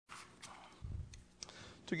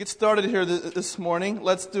To get started here this morning,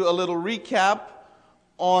 let's do a little recap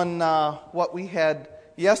on what we had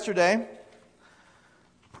yesterday.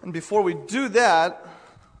 And before we do that,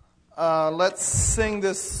 let's sing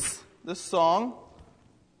this song.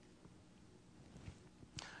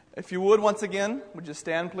 If you would, once again, would you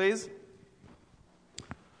stand, please?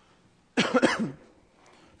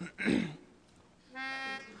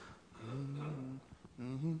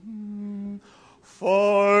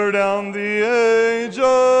 Far down the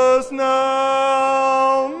ages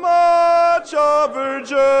now, much of her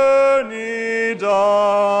journey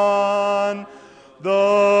done,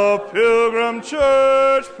 the pilgrim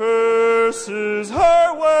church pursues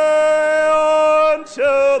her way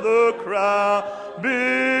until the crown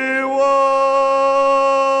be won.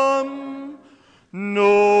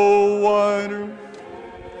 No wider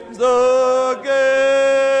is the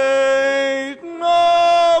gate,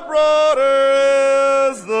 no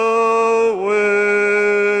broader is the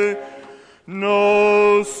way,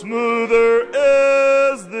 no smoother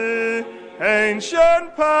is the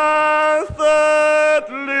ancient path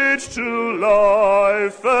that leads to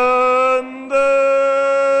life and aim.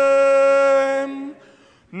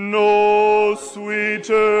 No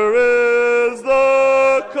sweeter is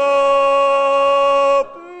the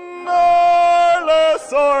cup, nor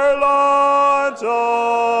less our lot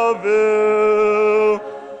of ill.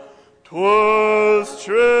 'Twas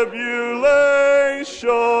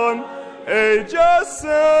tribulation, ages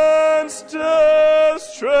since,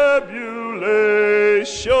 'tis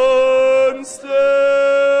tribulation still.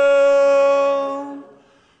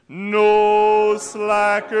 No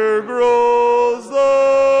slacker grows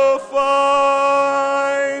the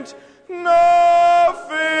fight, no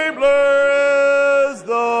feebler is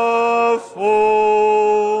the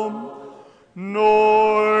foe,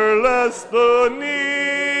 nor less the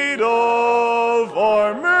need of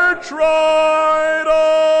armor tried,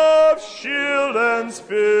 of shield and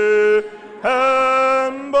spear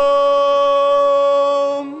and bow.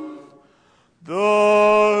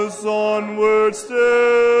 Thus onward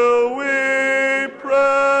still we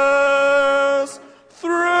press,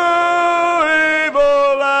 through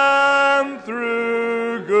evil and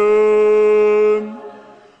through good,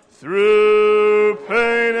 through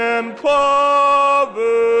pain and poverty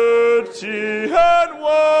and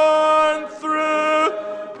want, through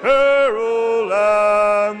peril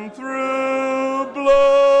and through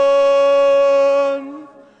blood,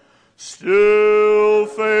 still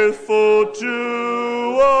faithful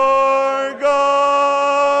to our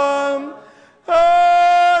God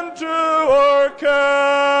and to our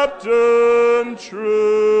Captain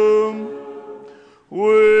true.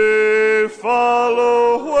 We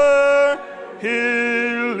follow where He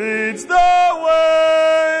leads the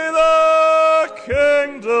way, the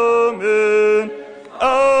kingdom in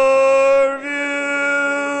our view.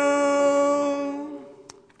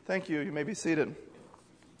 Thank you. You may be seated.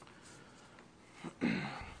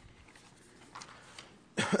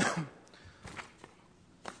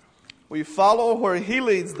 We follow where He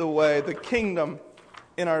leads the way, the kingdom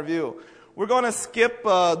in our view. We're going to skip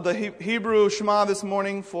the Hebrew Shema this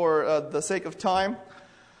morning for the sake of time.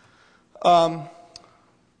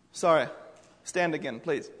 Sorry. Stand again,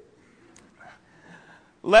 please.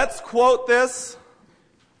 Let's quote this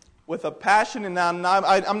with a passion, and I'm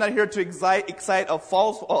not here to excite a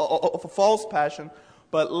false passion,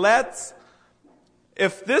 but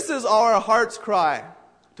if this is our heart's cry,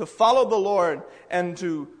 to follow the Lord and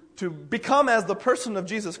to become as the person of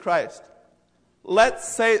Jesus Christ, let's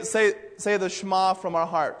say the Shema from our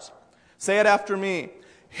hearts. Say it after me.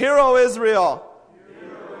 Hear, O Israel.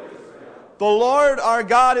 The Lord our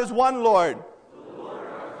God is one Lord.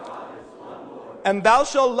 And thou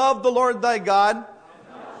shalt love the Lord thy God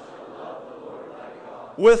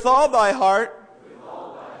with all thy heart,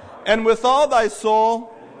 and with all thy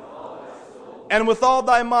soul, and with all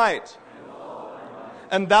thy might.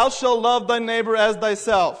 And thou shalt love thy neighbor as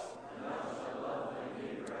thyself.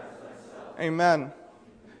 Amen.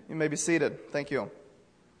 You may be seated. Thank you.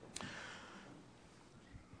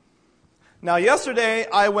 Now, yesterday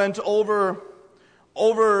I went over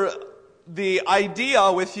the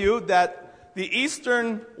idea with you that the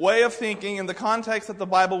Eastern way of thinking, in the context that the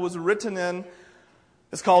Bible was written in,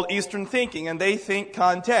 is called Eastern thinking, and they think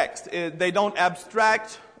context. They don't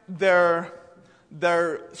abstract their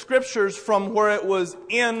scriptures from where it was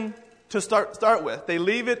in to start with. They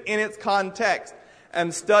leave it in its context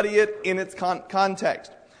and study it in its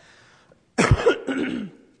context.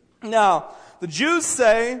 Now, the Jews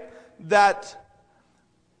say that,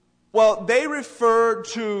 they refer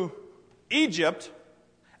to Egypt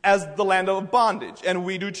as the land of bondage, and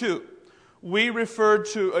we do too. We refer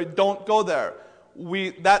to, don't go there.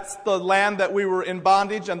 that's the land that we were in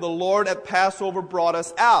bondage, and the Lord at Passover brought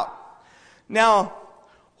us out. Now,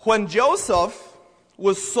 when Joseph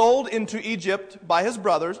was sold into Egypt by his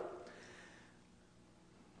brothers,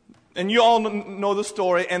 and you all know the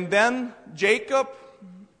story, and then Jacob,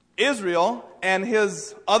 Israel, and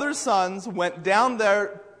his other sons went down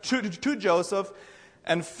there to Joseph,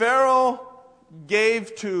 and Pharaoh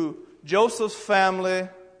gave to Joseph's family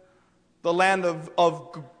the land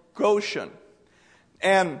of Goshen.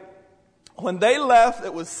 And when they left,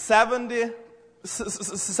 it was 70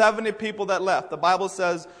 people that left. The Bible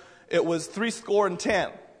says it was 70.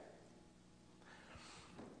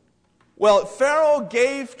 Well, Pharaoh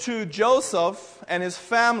gave to Joseph and his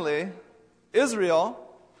family, Israel,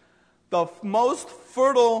 the most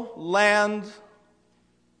fertile land,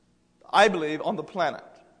 I believe, on the planet.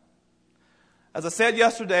 As I said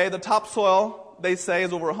yesterday, the topsoil, they say,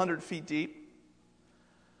 is over 100 feet deep.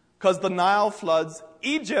 Because the Nile floods,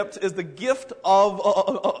 Egypt is the gift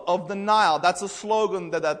of the Nile. That's a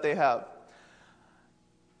slogan that they have.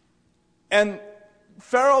 And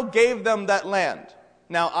Pharaoh gave them that land.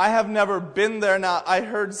 Now, I have never been there. Now, I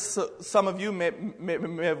heard some of you may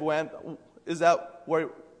have went. Is that where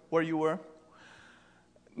you were?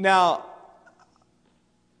 Now,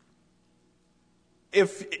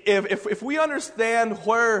 if we understand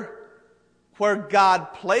where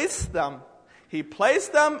God placed them, He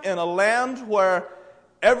placed them in a land where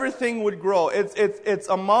everything would grow. It's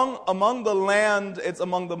among the land. It's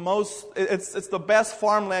among the most. It's the best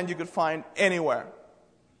farmland you could find anywhere,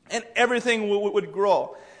 and everything would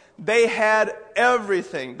grow. They had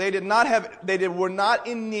everything. They were not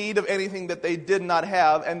in need of anything that they did not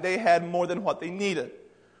have, and they had more than what they needed.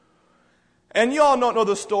 And you all know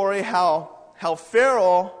the story how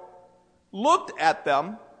Pharaoh looked at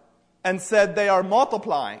them and said they are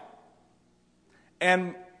multiplying.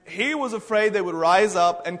 And he was afraid they would rise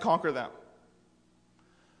up and conquer them.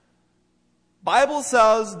 Bible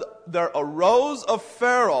says there arose a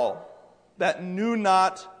Pharaoh that knew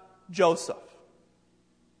not Joseph.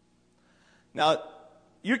 Now,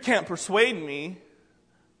 you can't persuade me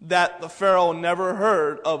that the Pharaoh never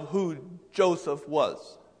heard of who Joseph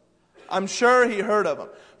was. I'm sure he heard of him,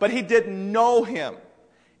 but he didn't know him.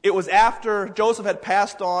 It was after Joseph had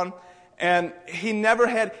passed on, and he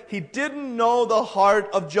didn't know the heart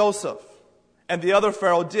of Joseph, and the other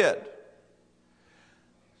Pharaoh did.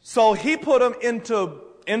 So he put him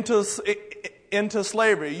into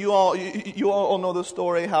slavery. You all know the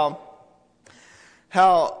story how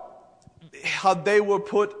they were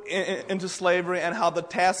put into slavery and how the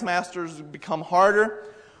taskmasters become harder.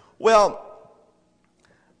 Well,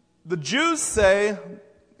 the Jews say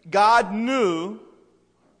God knew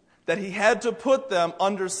that He had to put them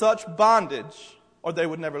under such bondage or they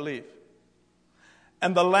would never leave.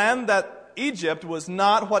 And the land that Egypt was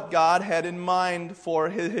not what God had in mind for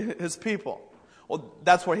His people. Well,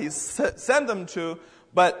 that's where He sent them to,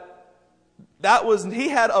 but He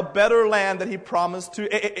had a better land that He promised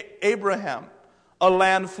to Abraham, a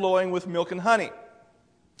land flowing with milk and honey.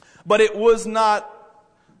 But it was not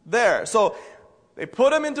there. So they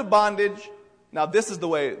put him into bondage. Now this is the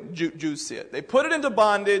way Jews see it. They put it into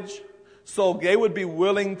bondage so they would be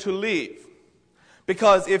willing to leave.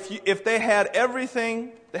 Because if they had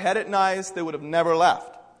everything, they had it nice, they would have never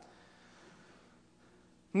left.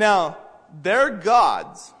 Now, their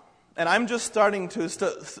gods, and I'm just starting to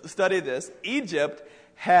study this, Egypt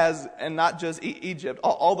has, and not just Egypt,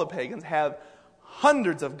 all the pagans have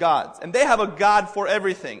hundreds of gods. And they have a god for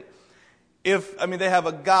everything. They have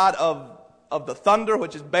a god of the thunder,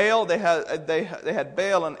 which is Baal. They had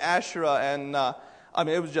Baal and Asherah, and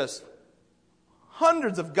it was just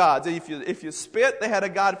hundreds of gods. If you spit, they had a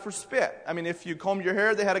god for spit. If you comb your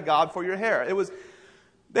hair, they had a god for your hair.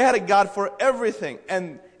 They had a god for everything.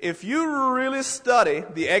 And if you really study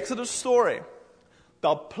the Exodus story,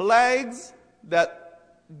 the plagues that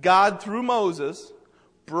God through Moses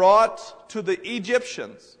brought to the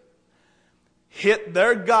Egyptians hit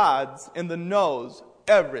their gods in the nose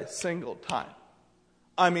every single time.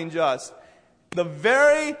 Just the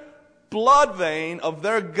very blood vein of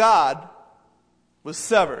their God was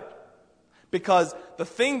severed. Because the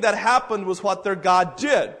thing that happened was what their God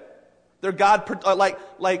did. Their God,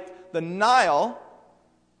 like the Nile,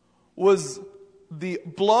 was the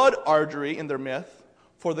blood artery in their myth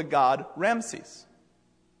for the god Ramses.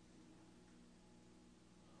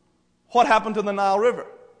 What happened to the Nile River?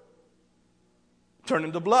 Turned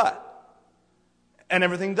into blood. And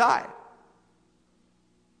everything died.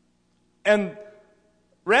 And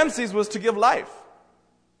Ramses was to give life.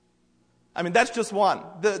 That's just one.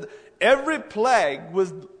 Every plague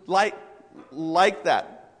was like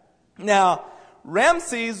that. Now,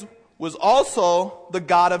 Ramses was also the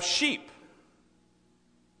god of sheep.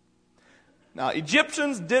 Now,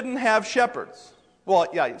 Egyptians didn't have shepherds.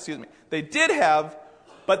 They did have,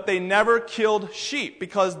 but they never killed sheep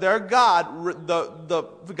because their god,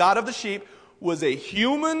 the god of the sheep, was a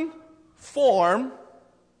human form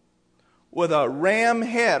with a ram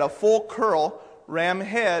head, a full curl ram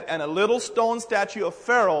head, and a little stone statue of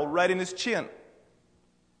Pharaoh right in his chin.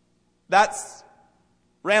 That's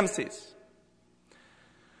Ramses.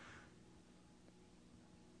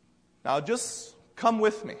 Now just come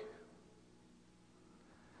with me.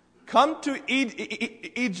 Come to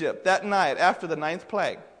Egypt that night after the 9th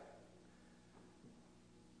plague.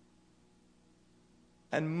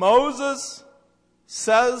 And Moses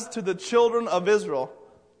says to the children of Israel,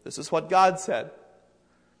 this is what God said.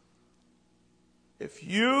 If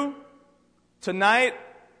you, tonight,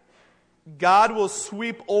 God will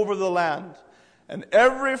sweep over the land, and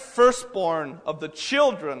every firstborn of the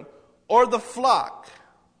children or the flock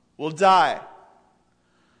will die,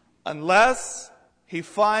 unless he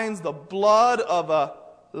finds the blood of a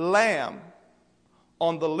lamb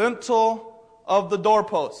on the lintel of the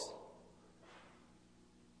doorpost.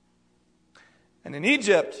 And in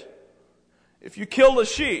Egypt, if you killed a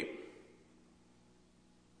sheep,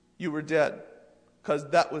 you were dead, because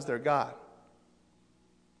that was their God.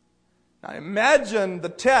 Now imagine the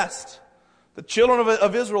test the children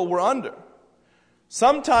of Israel were under.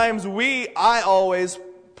 Sometimes I always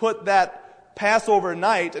put that Passover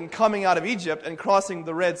night and coming out of Egypt and crossing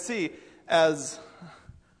the Red Sea as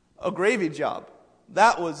a gravy job.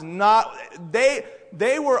 That was not,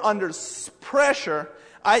 they were under pressure.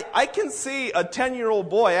 I can see a 10-year-old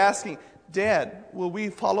boy asking, Dad, will we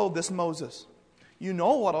follow this Moses? You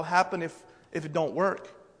know what will happen if it don't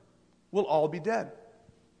work. We'll all be dead.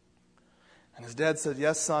 And his dad said,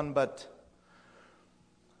 yes, son, but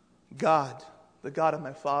God, the God of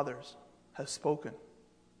my fathers, has spoken.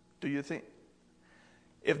 Do you think?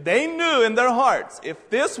 If they knew in their hearts,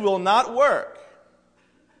 if this will not work,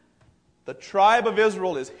 the tribe of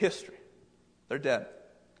Israel is history. They're dead.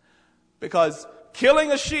 Because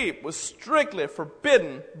killing a sheep was strictly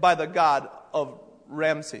forbidden by the god of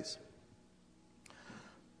Ramses.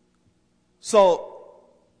 So,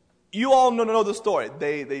 you all know the story.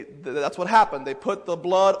 That's what happened. They put the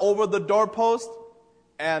blood over the doorpost,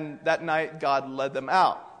 and that night God led them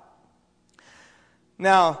out.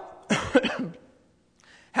 Now,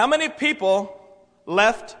 how many people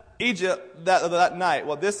left Egypt that night?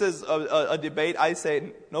 Well, this is a debate. I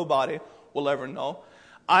say nobody will ever know.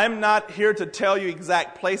 I'm not here to tell you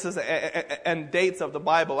exact places and dates of the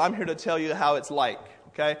Bible. I'm here to tell you how it's like,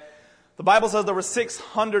 okay? The Bible says there were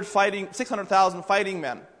 600,000 fighting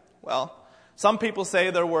men. Well, some people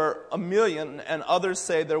say there were 1 million, and others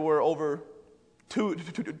say there were over 2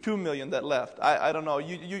 million that left. I don't know.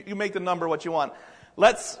 You make the number what you want.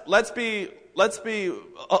 Let's be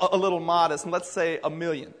a little modest, and let's say 1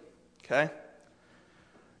 million. Okay?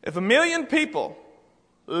 If 1 million people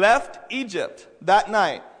left Egypt that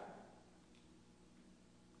night,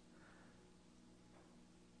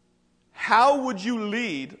 how would you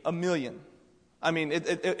lead 1 million? I mean,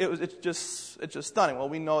 it's just stunning. Well,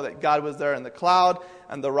 we know that God was there in the cloud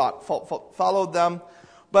and the rock followed them.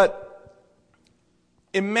 But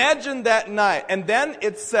imagine that night. And then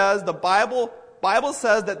it says, the Bible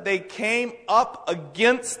says that they came up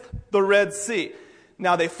against the Red Sea.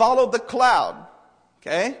 Now, they followed the cloud,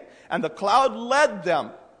 okay? And the cloud led them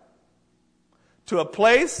to a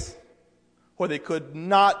place where they could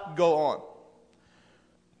not go on.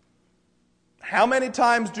 How many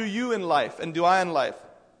times do you in life, and do I in life,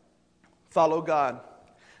 follow God?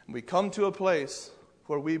 And we come to a place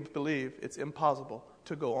where we believe it's impossible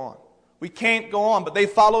to go on. We can't go on, but they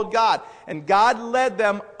followed God. And God led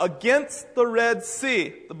them against the Red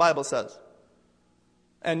Sea, the Bible says.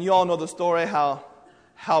 And you all know the story how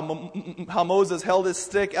Moses held his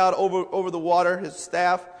stick out over the water, his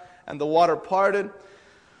staff, and the water parted.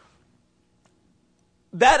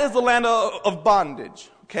 That is the land of bondage.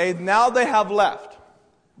 Okay, now they have left.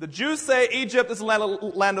 The Jews say Egypt is the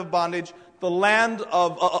land of bondage. The land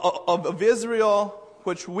of Israel,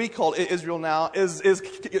 which we call Israel now, is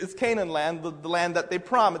Canaan land, the land that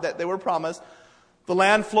they were promised, the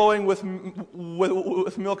land flowing with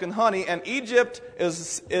milk and honey. And Egypt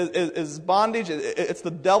is bondage. It's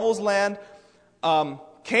the devil's land.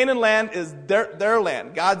 Canaan land is their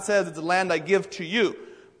land. God says it's the land I give to you.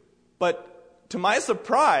 But to my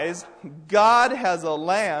surprise, God has a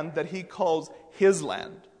land that he calls his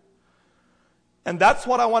land. And that's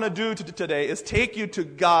what I want to do today, is take you to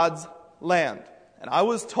God's land. And I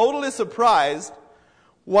was totally surprised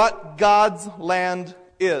what God's land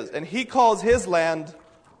is. And he calls his land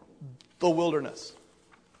the wilderness.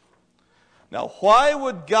 Now, why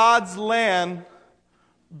would God's land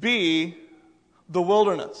be the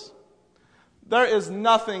wilderness? There is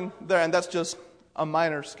nothing there, and that's just a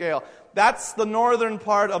minor scale. That's the northern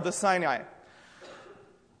part of the Sinai.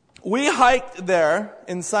 We hiked there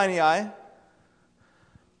in Sinai,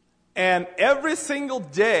 and every single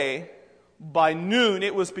day by noon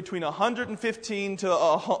it was between 115 to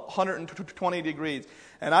 120 degrees.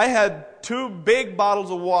 And I had 2 big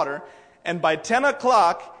bottles of water, and by 10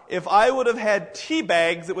 o'clock, if I would have had tea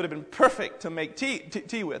bags, it would have been perfect to make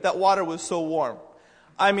tea with. That water was so warm.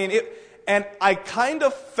 I mean, and I kind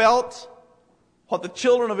of felt what the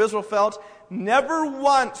children of Israel felt. Never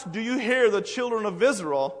once do you hear the children of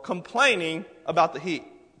Israel complaining about the heat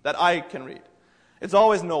that I can read. It's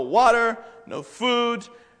always no water, no food,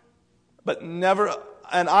 but never.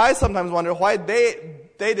 And I sometimes wonder why they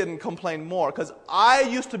didn't complain more, because I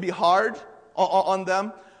used to be hard on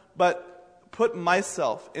them, but put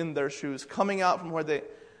myself in their shoes, coming out from where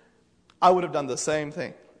I would have done the same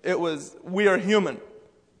thing. We are human.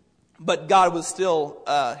 But God was still,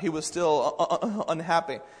 he was still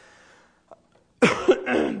unhappy.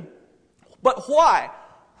 But why?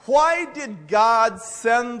 Why did God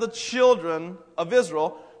send the children of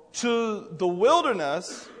Israel to the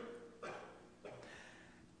wilderness?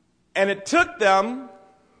 And it took them,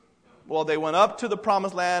 they went up to the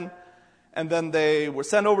promised land, and then they were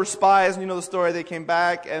sent over spies, and you know the story. They came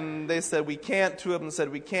back, and they said, we can't. 2 of them said,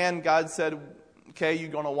 we can. God said, okay, you're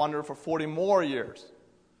going to wander for 40 more years.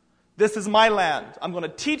 This is my land. I'm going to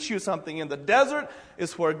teach you something. In the desert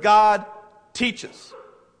is where God teaches.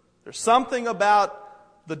 There's something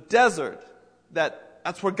about the desert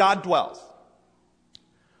that's where God dwells.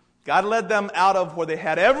 God led them out of where they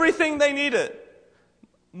had everything they needed,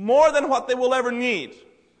 more than what they will ever need.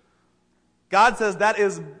 God says that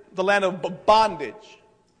is the land of bondage.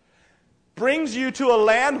 Brings you to a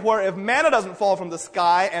land where if manna doesn't fall from the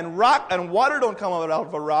sky and rock and water don't come out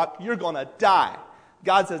of a rock, you're going to die.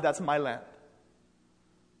 God says, that's my land.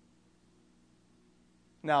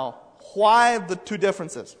 Now, why the 2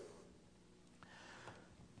 differences?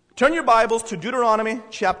 Turn your Bibles to Deuteronomy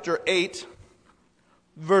chapter 8,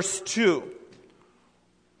 verse 2.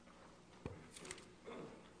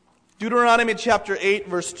 Deuteronomy chapter 8,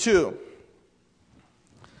 verse 2.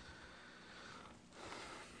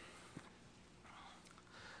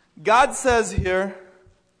 God says here,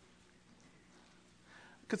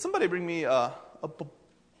 could somebody bring me a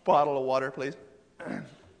bottle of water, please?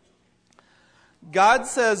 God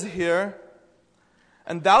says here,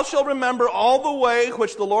 and thou shalt remember all the way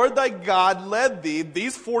which the Lord thy God led thee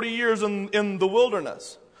these 40 years in the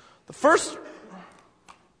wilderness.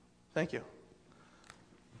 Thank you.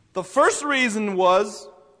 The first reason was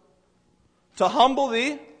to humble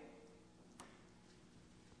thee.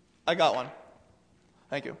 I got one.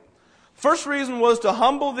 Thank you. First reason was to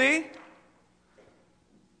humble thee.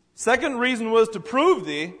 Second reason was to prove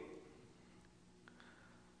thee.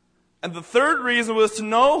 And the third reason was to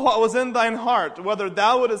know what was in thine heart, whether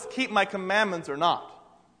thou wouldest keep my commandments or not.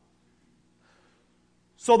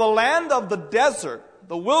 So the land of the desert,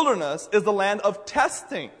 the wilderness, is the land of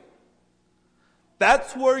testing.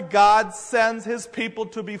 That's where God sends his people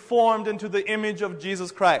to be formed into the image of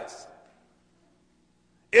Jesus Christ.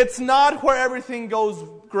 It's not where everything goes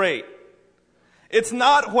great. It's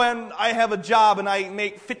not when I have a job and I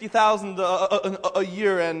make $50,000 a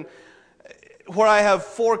year and where I have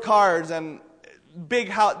 4 cars and big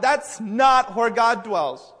house. That's not where God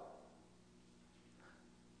dwells.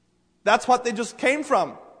 That's what they just came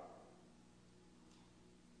from.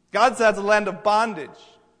 God says a land of bondage.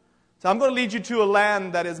 So I'm going to lead you to a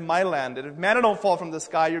land that is my land. And if manna don't fall from the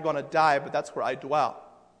sky, you're going to die, but that's where I dwell.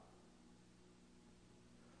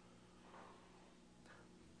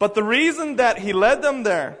 But the reason that he led them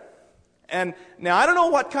there, and now I don't know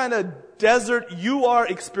what kind of desert you are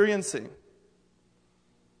experiencing.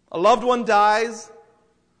 A loved one dies,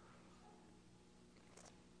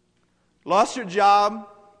 lost your job,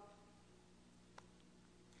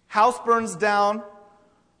 house burns down,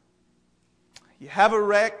 you have a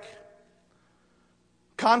wreck,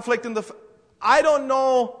 conflict in the... I don't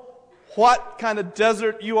know what kind of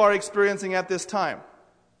desert you are experiencing at this time.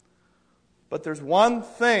 But there's one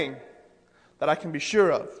thing that I can be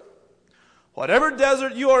sure of. Whatever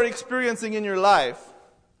desert you are experiencing in your life,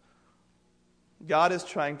 God is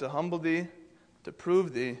trying to humble thee, to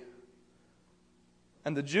prove thee.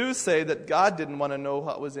 And the Jews say that God didn't want to know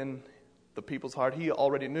what was in the people's heart. He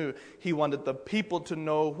already knew. He wanted the people to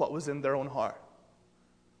know what was in their own heart.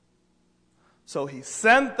 So he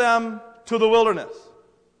sent them to the wilderness.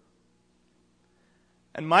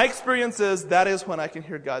 And my experience is that is when I can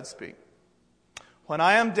hear God speak. When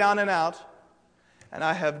I am down and out, and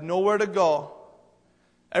I have nowhere to go,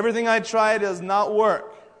 everything I try does not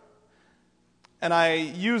work, and I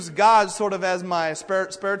use God sort of as my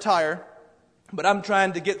spare tire, but I'm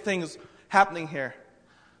trying to get things happening here.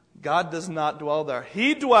 God does not dwell there.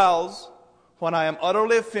 He dwells when I am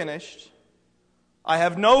utterly finished, I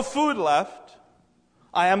have no food left,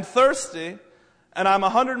 I am thirsty, and I'm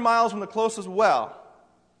 100 miles from the closest well.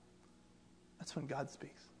 That's when God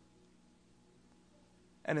speaks.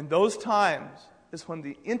 And in those times is when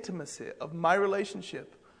the intimacy of my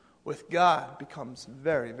relationship with God becomes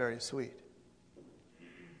very, very sweet.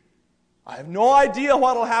 I have no idea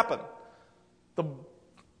what will happen.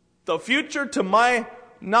 The future, to my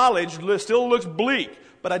knowledge, still looks bleak.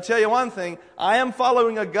 But I tell you one thing, I am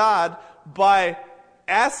following a God by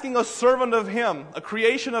asking a servant of Him, a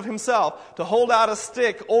creation of Himself, to hold out a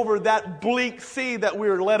stick over that bleak sea that we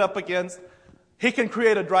are led up against. He can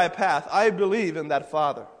create a dry path. I believe in that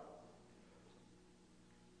Father.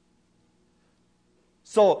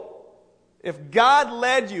 So, if God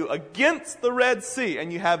led you against the Red Sea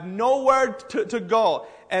and you have nowhere to go,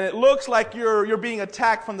 and it looks like you're being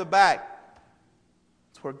attacked from the back,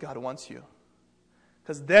 that's where God wants you.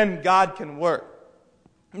 Because then God can work.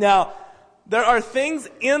 Now, there are things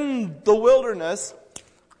in the wilderness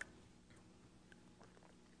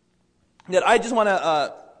that I just want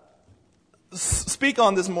to speak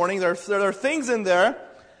on this morning. There are things in there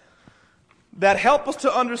that help us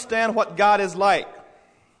to understand what God is like.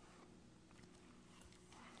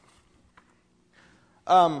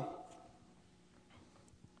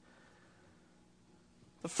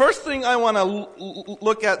 The first thing I want to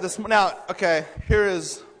look at this now. Okay, here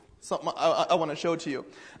is something I want to show to you.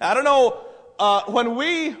 I don't know when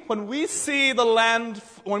we see the land,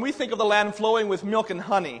 when we think of the land flowing with milk and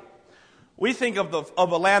honey, we think of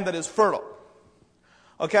a land that is fertile.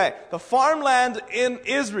 Okay, the farmland in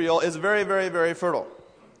Israel is very, very, very fertile.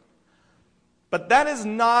 But that is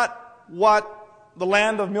not what the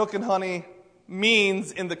land of milk and honey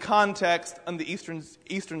means in the context and the eastern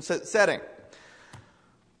setting.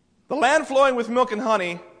 The land flowing with milk and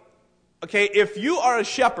honey, okay, if you are a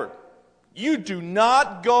shepherd, you do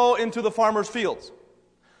not go into the farmer's fields.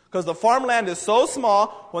 Because the farmland is so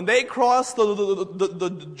small, when they crossed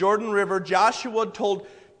the Jordan River, Joshua told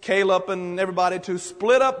Caleb and everybody to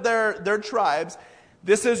split up their tribes.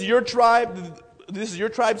 This is your tribe, this is your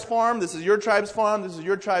tribe's farm, this is your tribe's farm, this is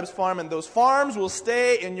your tribe's farm, and those farms will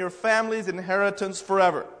stay in your family's inheritance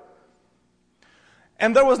forever.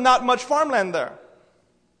 And there was not much farmland there.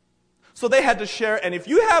 So they had to share, and if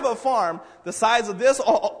you have a farm the size of this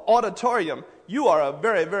auditorium, you are a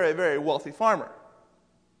very, very, very wealthy farmer.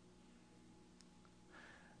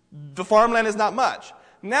 The farmland is not much.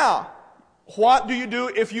 Now, what do you do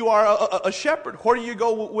if you are a shepherd? Where do you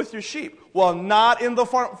go with your sheep? Well, not in the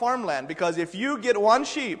farmland, because if you get one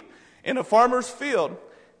sheep in a farmer's field,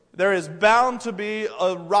 there is bound to be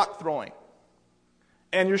a rock throwing.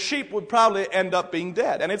 And your sheep would probably end up being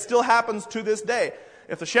dead. And it still happens to this day.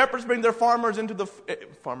 If the shepherds bring their if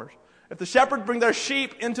the shepherds bring their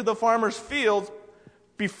sheep into the farmer's fields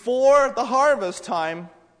before the harvest time,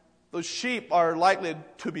 those sheep are likely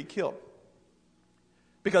to be killed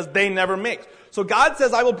because they never mix. So God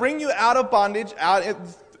says, I will bring you out of bondage,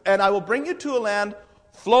 and I will bring you to a land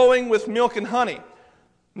flowing with milk and honey.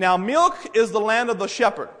 Now, milk is the land of the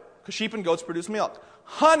shepherd, because sheep and goats produce milk.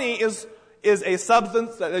 Honey is a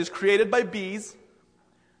substance that is created by bees,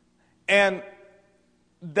 and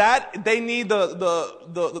that they need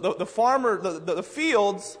the farmer, the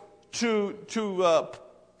fields to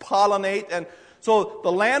pollinate. And so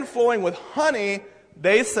the land flowing with honey,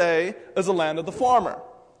 they say, is the land of the farmer.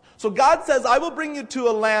 So God says, I will bring you to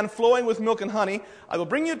a land flowing with milk and honey. I will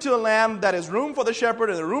bring you to a land that is room for the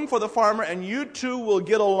shepherd and a room for the farmer, and you two will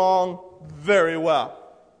get along very well.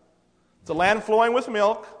 It's a land flowing with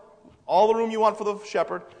milk, all the room you want for the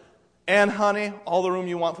shepherd, and honey, all the room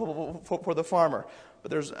you want for the farmer.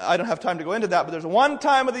 But I don't have time to go into that, but there's one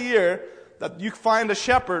time of the year that you find the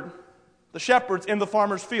shepherds in the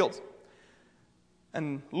farmer's fields.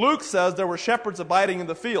 And Luke says there were shepherds abiding in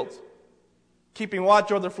the fields, keeping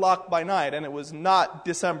watch over their flock by night, and it was not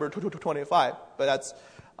December 25, but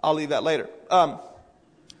I'll leave that later.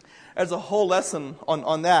 There's a whole lesson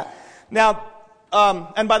on that. Now,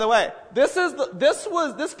 and by the way,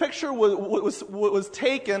 this picture was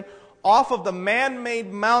taken off of the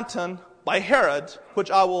man-made mountain by Herod,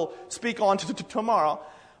 which I will speak on tomorrow.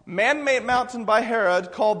 Man-made mountain by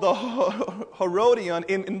Herod called the Herodion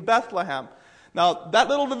in Bethlehem. Now, that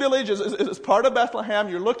little village is part of Bethlehem.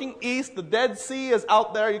 You're looking east. The Dead Sea is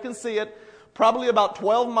out there. You can see it. probably about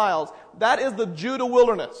 12 miles. That is the Judah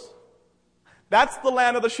wilderness. That's the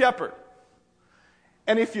land of the shepherd.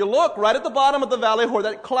 And if you look right at the bottom of the valley where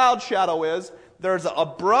that cloud shadow is, there's an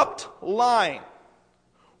abrupt line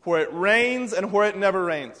where it rains and where it never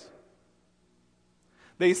rains.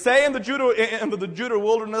 They say in the Judah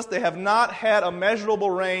wilderness they have not had a measurable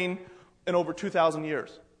rain in over 2,000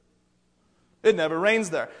 years. It never rains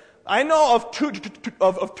there. I know of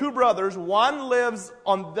two brothers. One lives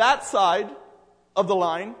on that side of the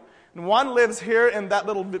line, and one lives here in that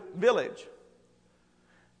little village.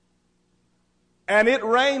 And it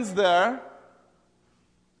rains there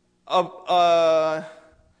 12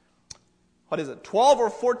 or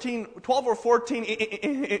 14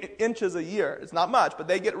 inches a year. It's not much, but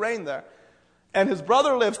they get rain there. And his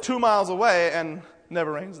brother lives 2 miles away and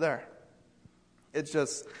never rains there.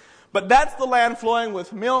 But that's the land flowing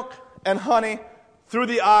with milk and honey through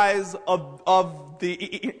the eyes of the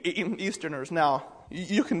Easterners. Now,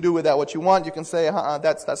 you can do with that what you want. You can say,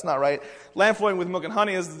 that's not right. Land flowing with milk and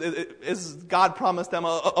honey is God promised them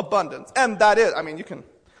abundance. And that is,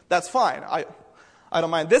 that's fine. I don't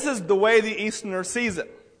mind. This is the way the Easterner sees it.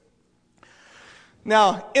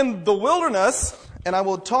 Now, in the wilderness, and I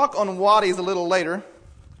will talk on wadis a little later,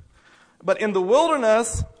 but in the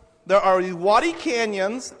wilderness, there are these wadi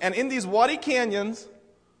canyons, and in these wadi canyons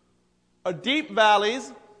are deep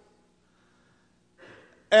valleys.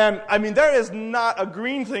 And, there is not a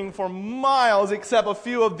green thing for miles except a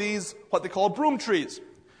few of these, what they call broom trees.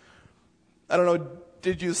 I don't know,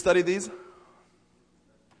 did you study these?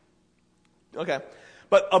 Okay.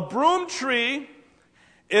 But a broom tree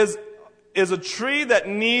is a tree that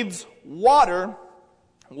needs water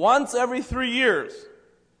once every 3 years.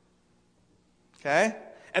 Okay?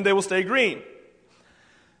 And they will stay green.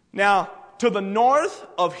 Now, to the north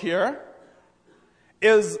of here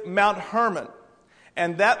is Mount Hermon.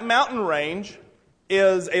 And that mountain range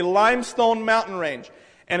is a limestone mountain range.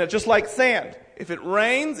 And it's just like sand. If it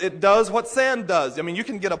rains, it does what sand does. You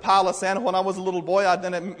can get a pile of sand. When I was a little boy, I'd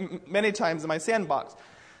done it many times in my sandbox.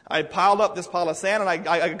 I piled up this pile of sand, and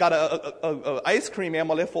I got a ice cream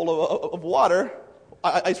emily full of water,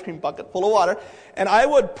 ice cream bucket full of water, and I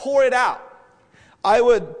would pour it out. I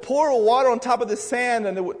would pour water on top of the sand,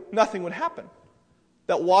 and nothing would happen.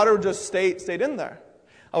 That water just stayed in there.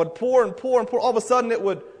 I would pour and pour and pour. All of a sudden, it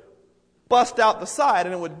would bust out the side,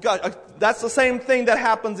 and it would gush. That's the same thing that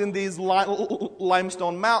happens in these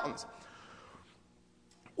limestone mountains.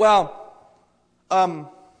 Well,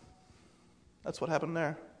 that's what happened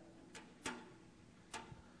there.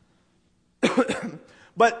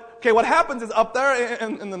 But, okay, what happens is up there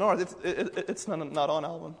in the north, it's not on,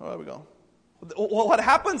 Alvin. Oh, there we go. What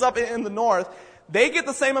happens up in the north, they get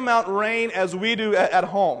the same amount of rain as we do at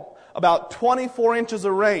home. About 24 inches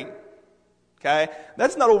of rain. Okay?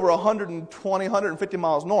 That's not over 120, 150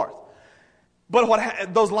 miles north.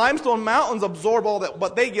 But those limestone mountains absorb all that,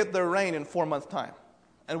 but they get their rain in 4 months' time.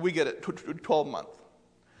 And we get it 12 months.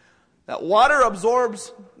 That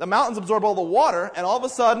the mountains absorb all the water, and all of a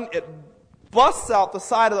sudden it busts out the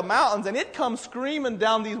side of the mountains, and it comes screaming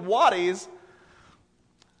down these wadis,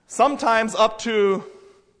 sometimes up to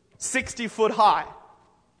 60 foot high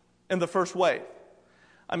in the first wave.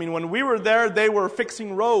 When we were there, they were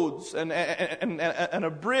fixing roads and a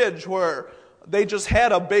bridge where they just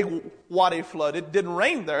had a big wadi flood. It didn't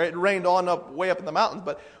rain there. It rained way up in the mountains,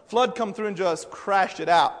 but flood come through and just crashed it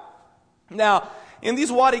out. Now, in these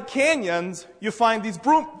wadi canyons, you find these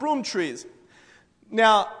broom trees.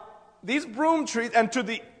 Now, these broom trees, and to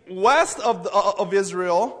the west of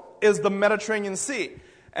Israel is the Mediterranean Sea.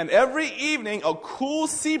 And every evening, a cool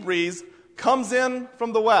sea breeze comes in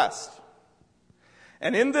from the west.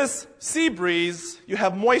 And in this sea breeze, you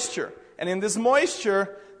have moisture. And in this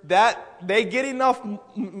moisture, that they get enough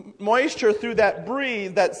moisture through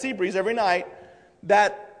that sea breeze every night,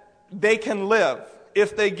 that they can live.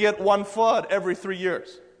 If they get one flood every 3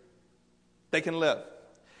 years, they can live.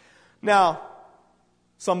 Now,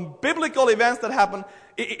 some biblical events that happened.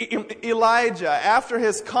 Elijah, after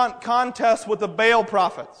his contest with the Baal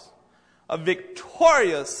prophets, a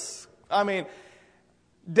victorious,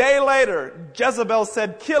 day later, Jezebel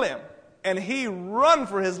said, kill him. And he ran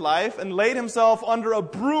for his life and laid himself under a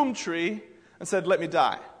broom tree and said, let me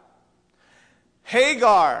die.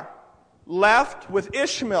 Hagar left with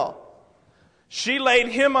Ishmael. She laid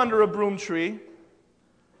him under a broom tree,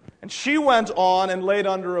 and she went on and laid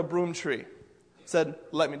under a broom tree. Said,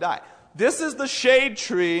 let me die. This is the shade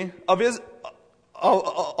tree of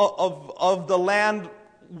the land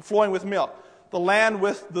flowing with milk. The land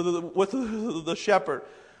with the shepherd.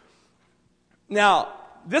 Now,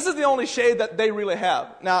 this is the only shade that they really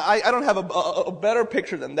have. Now, I don't have a better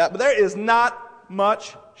picture than that, but there is not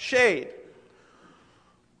much shade.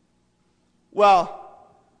 Well,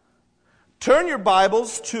 turn your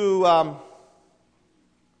Bibles to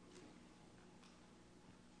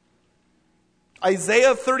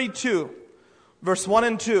Isaiah 32, verse 1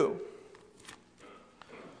 and 2.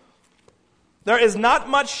 There is not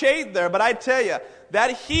much shade there, but I tell you,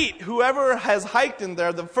 that heat, whoever has hiked in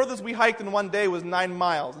there, the furthest we hiked in one day was 9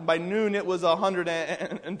 miles. And by noon, it was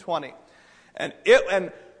 120.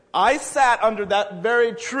 And I sat under that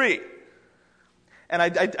very tree. And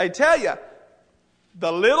I tell you,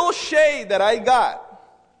 the little shade that I got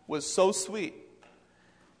was so sweet.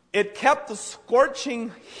 It kept the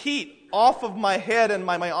scorching heat off of my head and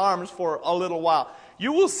my arms for a little while.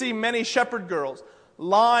 You will see many shepherd girls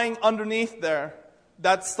lying underneath there.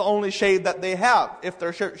 That's the only shade that they have if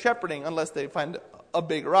they're shepherding, unless they find a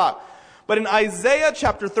big rock. But in Isaiah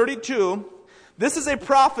chapter 32, this is a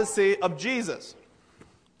prophecy of Jesus,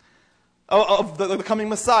 of the coming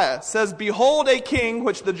Messiah. It says, "Behold a king,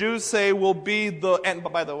 which the Jews say will be the..." And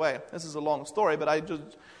by the way, this is a long story, but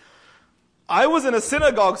I was in a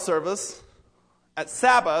synagogue service at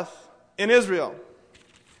Sabbath in Israel.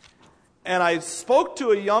 And I spoke to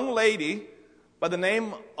a young lady by the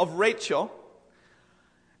name of Rachel.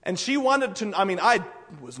 And she wanted to, I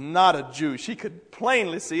was not a Jew. She could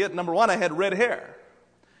plainly see it. Number one, I had red hair.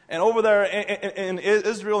 And over there in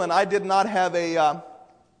Israel, and I did not have a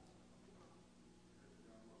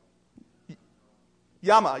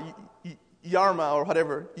yarma or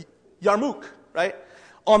whatever, yarmulke, right,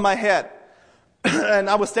 on my head. And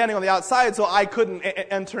I was standing on the outside, so I couldn't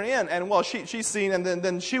enter in. And well, she's seen, and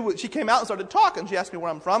then she came out and started talking. She asked me where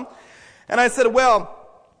I'm from, and I said, well,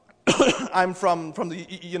 I'm from the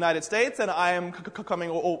United States, and I am coming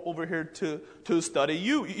over here to study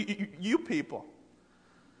you people.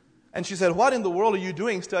 And she said, what in the world are you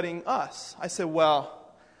doing studying us? I said,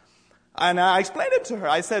 well, and I explained it to her.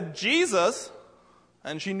 I said, Jesus,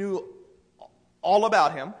 and she knew all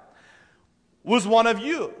about him, was one of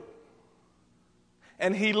you.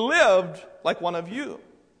 And he lived like one of you.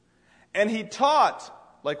 And he taught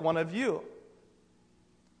like one of you.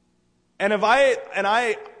 And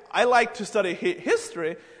I like to study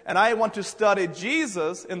history, and I want to study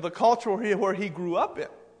Jesus in the culture where he grew up in.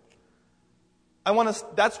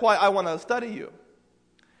 That's why I want to study you.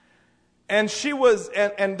 And she was,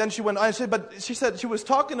 and then she went on. She said she was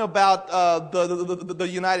talking about the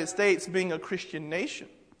United States being a Christian nation.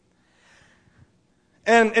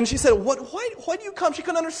 And she said, why do you come? She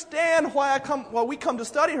couldn't understand why we come to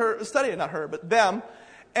study not her, but them.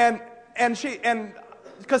 And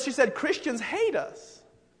because she said Christians hate us.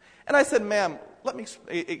 And I said, ma'am, let me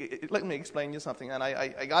explain you something. And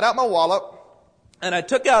I got out my wallet, and I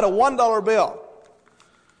took out a $1 bill.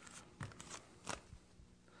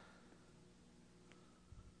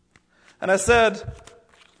 And I said,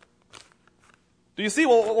 do you see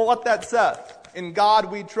what that says? In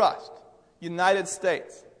God we trust. United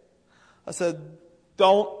States. I said,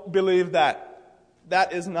 don't believe that.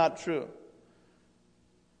 That is not true.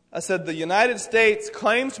 I said, the United States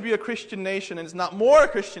claims to be a Christian nation, and it's not more a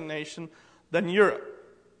Christian nation than Europe.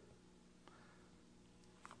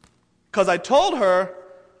 Because I told her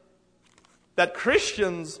that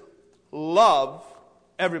Christians love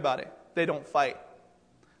everybody. They don't fight.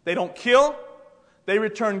 They don't kill. They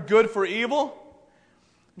return good for evil.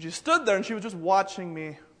 And she stood there and she was just watching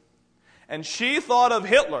me. And she thought of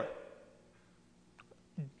Hitler.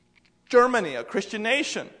 Germany, a Christian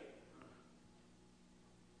nation.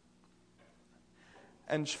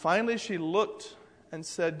 And finally she looked and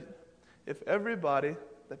said, if everybody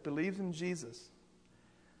that believes in Jesus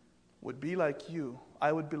would be like you,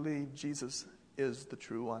 I would believe Jesus is the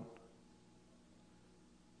true one.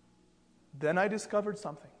 Then I discovered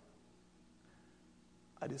something.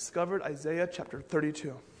 I discovered Isaiah chapter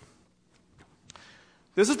 32.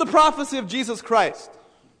 This is the prophecy of Jesus Christ.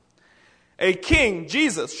 A king,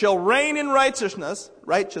 Jesus, shall reign in righteousness,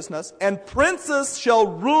 and princes shall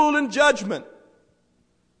rule in judgment.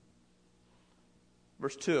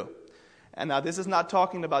 Verse 2. And now this is not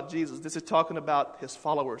talking about Jesus. This is talking about his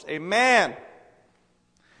followers. A man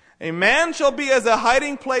shall be as a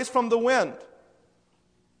hiding place from the wind.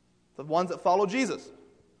 The ones that follow Jesus.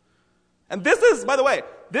 And this is, by the way,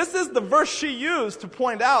 this is the verse she used to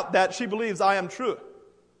point out that she believes I am true.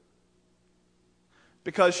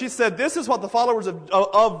 Because she said, this is what the followers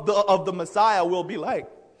of the Messiah will be like.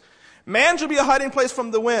 Man shall be a hiding place from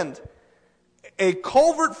the wind, a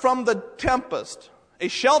covert from the tempest, a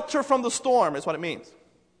shelter from the storm is what it means.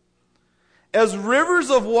 As rivers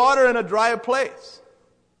of water in a dry place.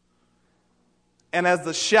 and as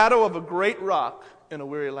the shadow of a great rock in a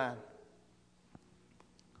weary land.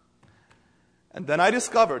 And then I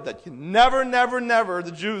discovered that you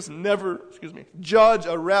the Jews never judge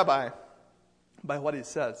a rabbi by what he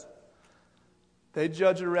says. They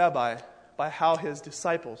judge a rabbi by how his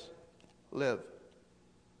disciples live,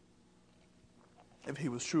 if he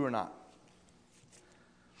was true or not.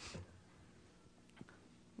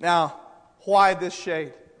 Now, why this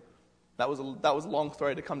shade? That was a long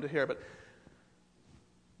story to come to here, but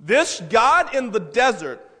this God in the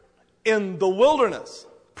desert, in the wilderness,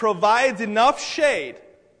 provides enough shade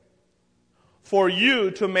for you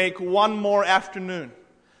to make one more afternoon.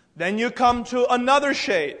 Then you come to another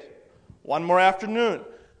shade, one more afternoon,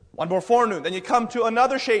 one more forenoon. Then you come to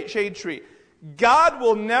another shade tree. God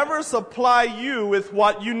will never supply you with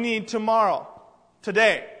what you need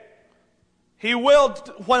today. He will,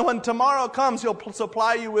 when tomorrow comes, He'll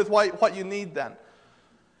supply you with what you need then.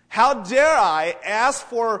 How dare I ask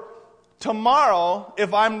for tomorrow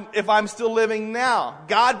if I'm still living now?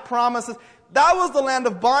 God promises. That was the land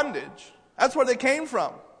of bondage. That's where they came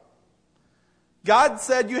from. God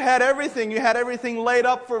said you had everything. You had everything laid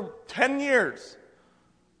up for 10 years.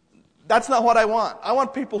 That's not what I want. I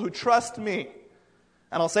want people who trust me.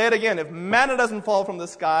 And I'll say it again. If manna doesn't fall from the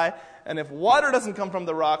sky, and if water doesn't come from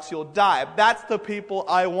the rocks, you'll die. That's the people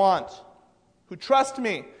I want, who trust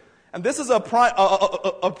me. And this is a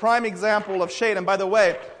prime example of shade. And by the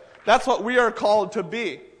way, that's what we are called to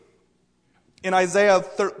be. In Isaiah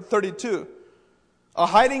 32, a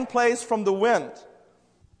hiding place from the wind.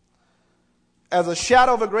 As a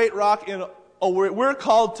shadow of a great rock, we're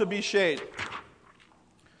called to be shade.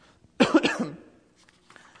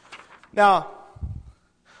 Now,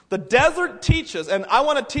 the desert teaches, and I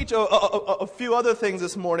want to teach a few other things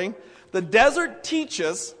this morning. The desert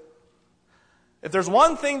teaches, if there's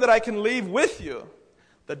one thing that I can leave with you,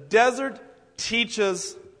 the desert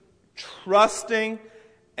teaches trusting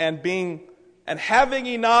and having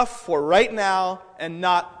enough for right now and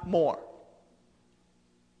not more.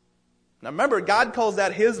 Now remember, God calls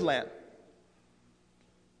that His land.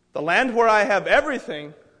 The land where I have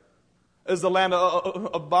everything is the land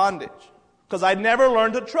of bondage, because I never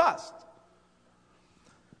learned to trust.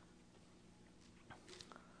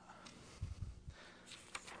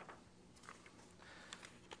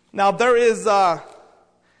 Now there is a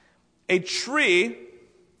tree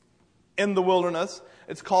in the wilderness.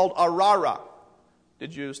 It's called Arara.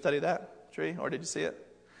 Did you study that tree, or did you see it?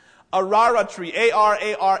 Arara tree,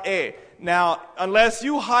 A-R-A-R-A. Now, unless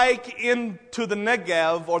you hike into the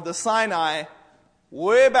Negev or the Sinai,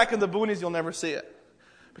 way back in the boonies, you'll never see it.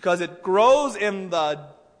 Because it grows in the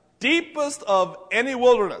deepest of any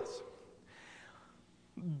wilderness.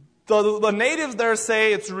 The natives there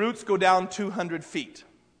say its roots go down 200 feet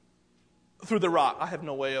through the rock. I have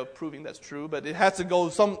no way of proving that's true, but it has to go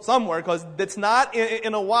somewhere, because it's not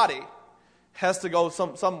in a wadi. It has to go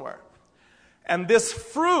somewhere. And this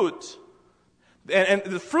fruit, and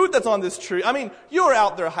the fruit that's on this tree, I mean, you're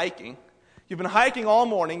out there hiking. You've been hiking all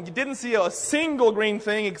morning. You didn't see a single green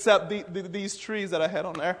thing except these trees that I had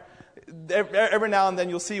on there. Every now and then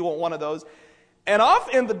you'll see one of those. And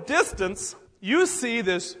off in the distance, you see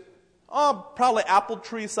this probably apple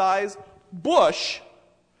tree size bush.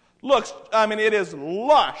 It is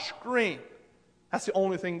lush green. That's the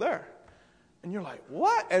only thing there. And you're like,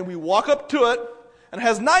 what? And we walk up to it, and it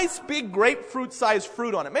has nice big grapefruit-sized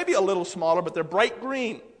fruit on it. Maybe a little smaller, but they're bright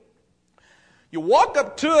green. You walk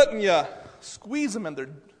up to it and you squeeze them,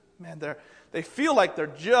 and they feel like they're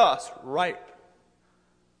just ripe.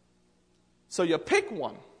 So you pick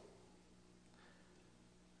one,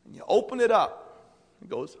 and you open it up. It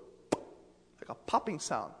goes like a popping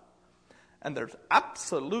sound. And there's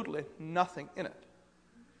absolutely nothing in it.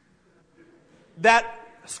 That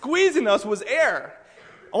squeeziness was air.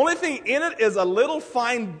 Only thing in it is a little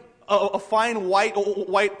fine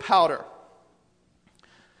white powder.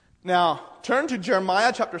 Now, turn to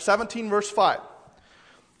Jeremiah chapter 17, verse 5.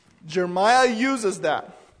 Jeremiah uses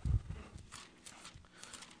that.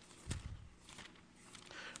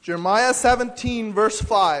 Jeremiah 17, verse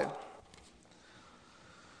 5.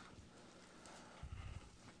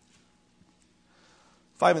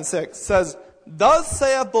 5 and 6 says, "Thus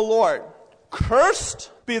saith the Lord,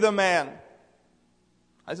 cursed be the man."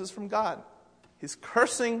 This is from God. He's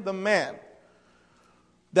cursing the man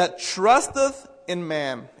that trusteth in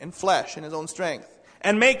man, in flesh, in his own strength,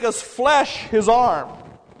 and maketh flesh his arm,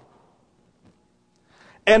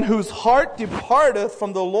 and whose heart departeth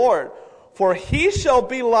from the Lord. For he shall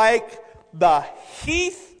be like the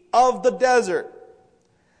heath of the desert.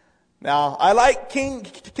 Now, I like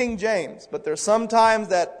King James, but there's sometimes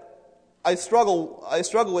that I struggle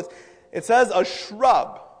with. It says a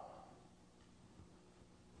shrub.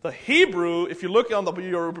 The Hebrew, if you look on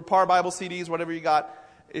your Power Bible CDs, whatever you got,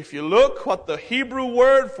 if you look what the Hebrew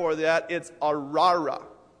word for that, it's arara.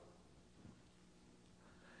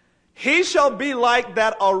 He shall be like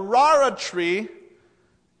that arara tree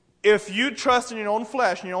if you trust in your own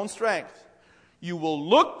flesh and your own strength. You will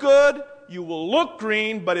look good, you will look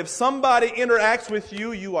green, but if somebody interacts with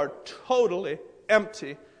you, you are totally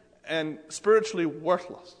empty and spiritually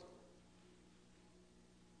worthless.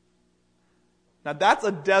 Now that's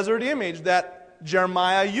a desert image that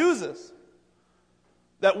Jeremiah uses,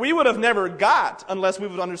 that we would have never got unless we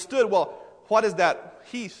would have understood, well, what is that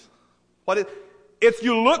heath? It's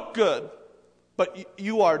you look good, but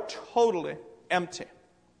you are totally empty.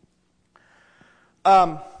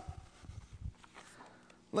 Let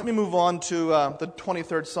me move on to the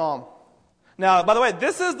 23rd Psalm. Now, by the way,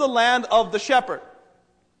 this is the land of the shepherd.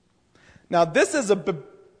 Now, this is a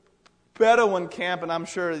Bedouin camp, and I'm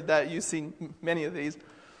sure that you've seen many of these.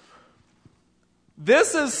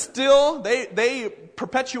 This is still, they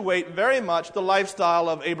perpetuate very much the lifestyle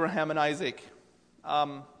of Abraham and Isaac.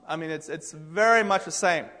 It's very much the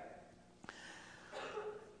same.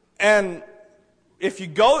 And if you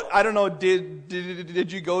go, I don't know,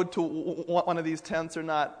 did you go to one of these tents or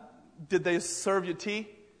not? Did they serve you tea?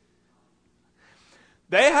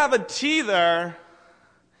 They have a tea there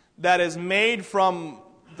that is made from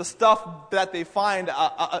the stuff that they find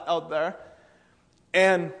out there.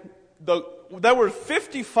 And there were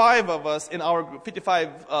 55 of us in our group,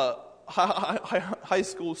 55 high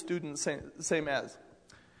school students, same as.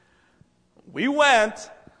 We went,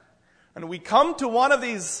 and we come to one of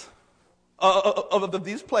these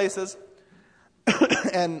places,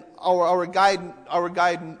 and our guide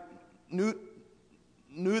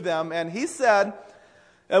knew them, and he said,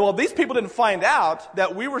 well, these people didn't find out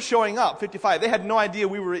that we were showing up, 55. They had no idea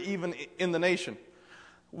we were even in the nation.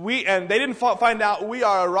 And they didn't find out we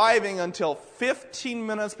are arriving until 15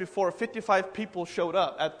 minutes before 55 people showed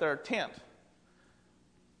up at their tent.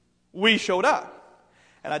 We showed up.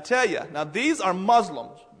 And I tell you, now these are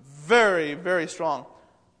Muslims, very, very strong.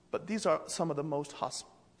 But these are some of the most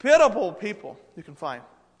hospitable people you can find.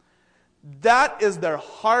 That is their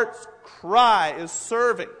heart's cry, is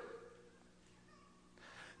serving.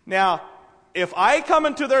 Now, if I come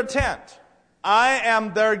into their tent, I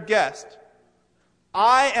am their guest.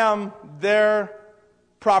 I am their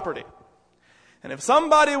property. And if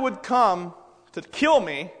somebody would come to kill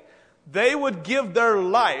me, they would give their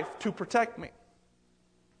life to protect me.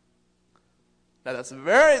 Now it's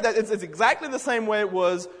exactly the same way it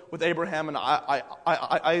was with Abraham and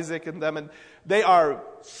Isaac and them. And they are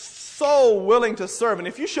so willing to serve. And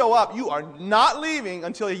if you show up, you are not leaving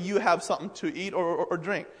until you have something to eat or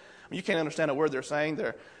drink. I mean, you can't understand a word they're saying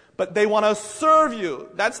there. But they want to serve you.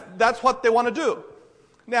 That's what they want to do.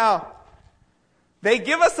 Now, they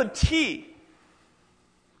give us a tea.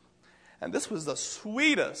 And this was the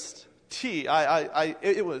sweetest tea.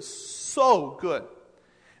 It was so good.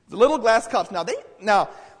 The little glass cups. Now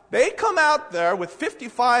they come out there with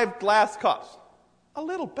 55 glass cups. A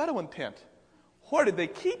little Bedouin tent. Where did they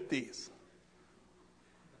keep these?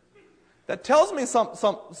 That tells me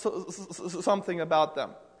something about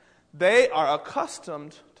them. They are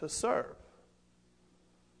accustomed to serve.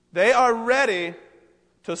 They are ready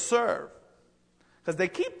to serve. Because they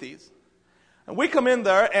keep these. And we come in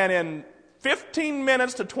there, and in 15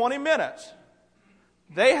 minutes to 20 minutes,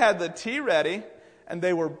 they had the tea ready, and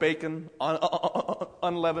they were baking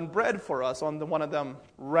unleavened bread for us on one of them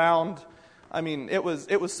round. I mean, it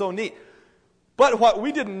was so neat. But what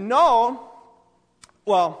we didn't know,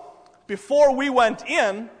 well, before we went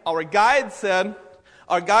in, our guide said,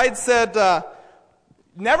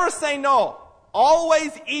 never say no.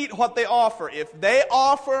 Always eat what they offer. If they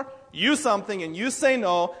offer you something and you say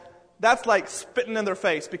no, that's like spitting in their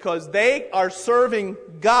face, because they are serving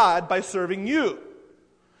God by serving you.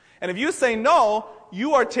 And if you say no,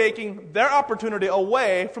 you are taking their opportunity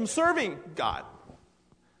away from serving God.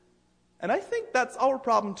 And I think that's our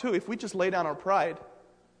problem too, if we just lay down our pride.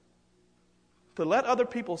 To let other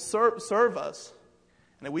people serve us,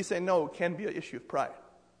 and if we say no, it can be an issue of pride.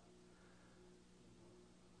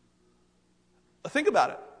 Think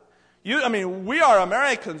about it. We are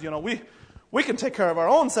Americans, we can take care of our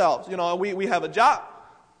own selves. We have a job.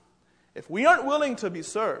 If we aren't willing to be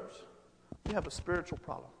served, we have a spiritual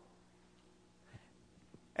problem.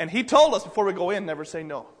 And he told us before we go in, never say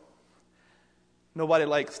no. Nobody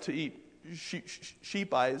likes to eat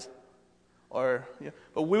sheep eyes, but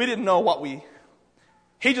we didn't know what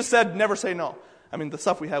he just said never say no. The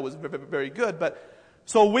stuff we had was very, very good,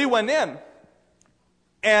 so we went in,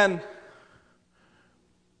 and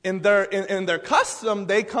In their custom,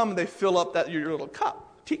 they come, they fill up your little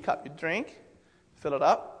cup, teacup. You drink, fill it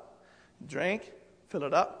up, drink, fill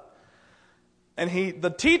it up. And the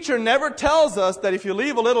teacher never tells us that if you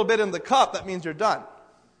leave a little bit in the cup, that means you're done.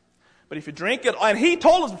 But if you drink it, and he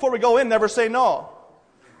told us before we go in, never say no.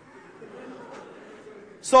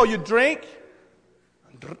 So you drink,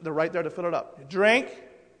 they're right there to fill it up. You drink,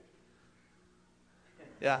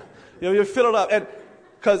 yeah, you fill it up,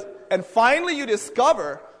 and finally you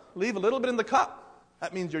discover, leave a little bit in the cup.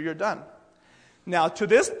 That means you're done. Now, to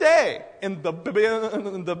this day, in the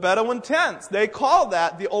Bedouin tents, they call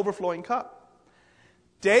that the overflowing cup.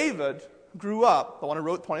 David grew up, the one who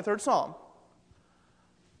wrote the 23rd Psalm,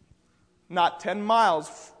 not 10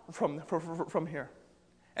 miles from here.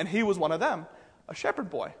 And he was one of them, a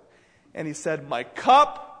shepherd boy. And he said, my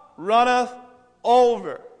cup runneth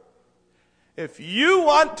over. If you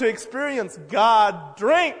want to experience God,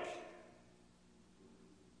 drink.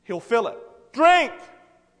 He'll fill it. Drink.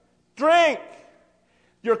 Drink.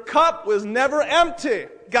 Your cup was never empty.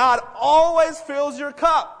 God always fills your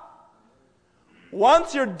cup.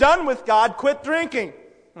 Once you're done with God, quit drinking.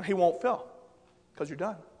 He won't fill because you're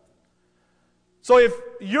done. So if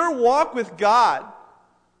your walk with God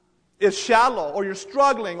is shallow, or you're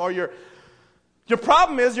struggling, or your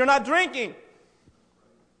problem is you're not drinking.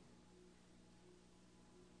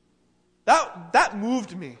 That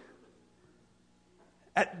moved me.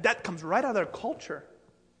 That comes right out of their culture.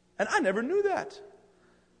 And I never knew that.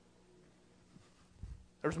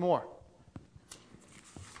 There's more.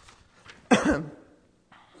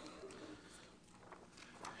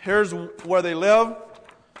 Here's where they live.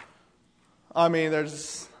 I mean,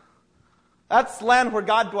 that's land where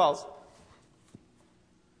God dwells.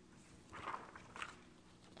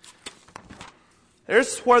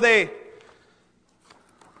 Here's where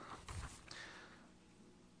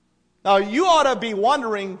Now, you ought to be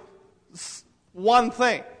wondering one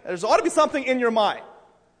thing. There ought to be something in your mind.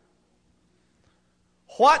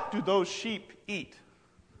 What do those sheep eat?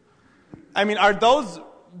 I mean,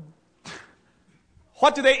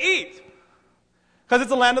 what do they eat? Because it's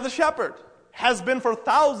the land of the shepherd. Has been for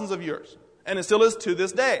thousands of years. And it still is to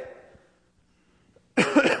this day.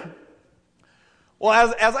 Well,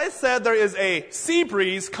 as I said, there is a sea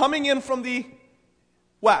breeze coming in from the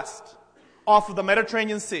west, off of the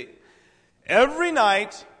Mediterranean Sea. Every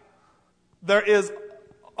night, there is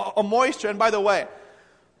a moisture. And by the way,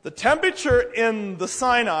 the temperature in the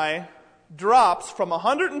Sinai drops from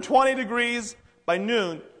 120 degrees by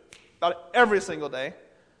noon, about every single day,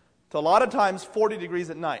 to a lot of times 40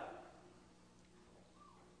 degrees at night.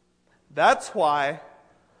 That's why,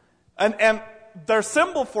 and their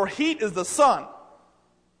symbol for heat is the sun.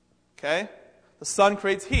 Okay? The sun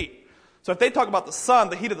creates heat. So if they talk about the sun,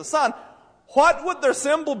 the heat of the sun, what would their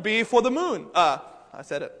symbol be for the moon? I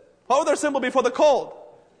said it. What would their symbol be for the cold?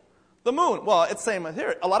 The moon. Well, it's same as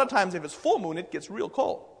here. A lot of times if it's full moon, it gets real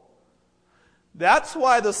cold. That's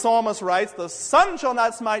why the psalmist writes, the sun shall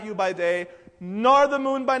not smite you by day, nor the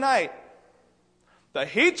moon by night. The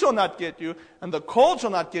heat shall not get you, and the cold shall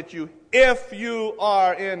not get you, if you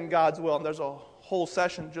are in God's will. And there's a whole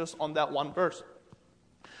session just on that one verse.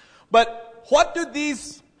 But what do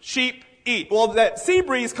these sheep eat? Well, that sea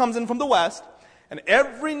breeze comes in from the west, and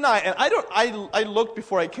every night, and I looked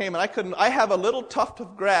before I came, and I have a little tuft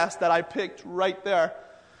of grass that I picked right there.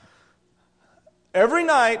 Every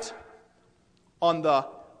night, on the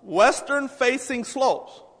western-facing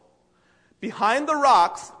slopes, behind the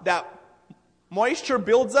rocks, that moisture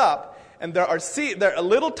builds up, and there are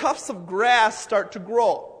little tufts of grass start to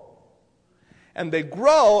grow. And they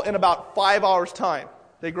grow in about 5 hours' time.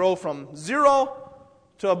 They grow from 0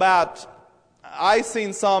 to about, I've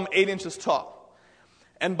seen some 8 inches tall.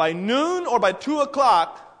 And by noon or by 2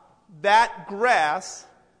 o'clock, that grass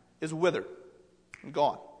is withered and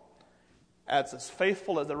gone. That's as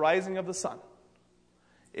faithful as the rising of the sun.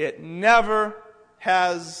 It never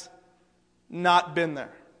has not been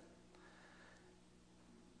there.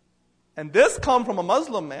 And this comes from a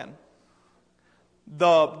Muslim man.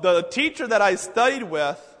 The teacher that I studied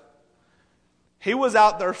with, he was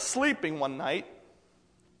out there sleeping one night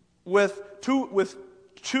with two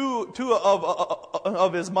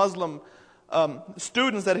of his Muslim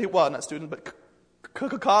students not students, but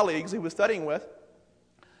colleagues he was studying with.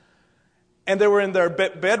 And they were in their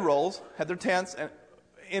bedrolls, had their tents, and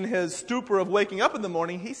in his stupor of waking up in the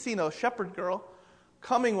morning, he seen a shepherd girl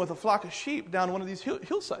coming with a flock of sheep down one of these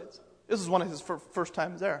hillsides. This is one of his first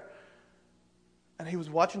times there. And he was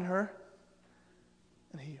watching her,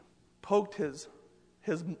 and he poked his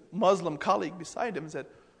Muslim colleague beside him and said,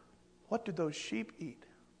 "What do those sheep eat?"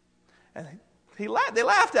 And They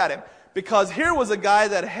laughed at him because here was a guy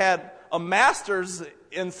that had a master's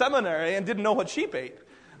in seminary and didn't know what sheep ate.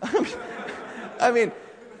 I mean,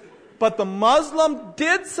 but the Muslim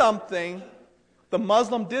did something. The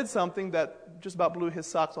Muslim did something that just about blew his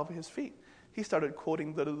socks off of his feet. He started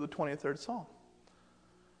quoting the 23rd Psalm.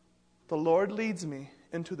 The Lord leads me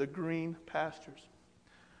into the green pastures.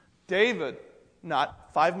 David,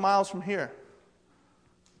 not 5 miles from here,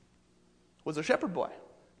 was a shepherd boy.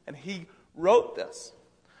 And he wrote this.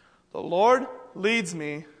 The Lord leads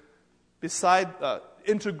me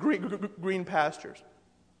into green pastures.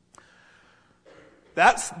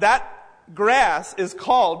 That grass is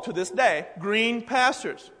called to this day green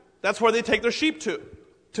pastures. That's where they take their sheep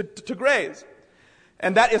to graze.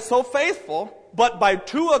 And that is so faithful, but by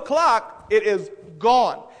 2 o'clock it is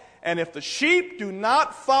gone. And if the sheep do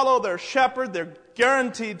not follow their shepherd, they're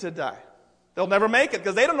guaranteed to die. They'll never make it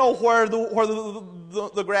because they don't know where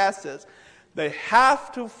the grass is. They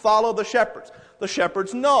have to follow the shepherds. The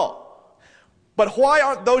shepherds know. But why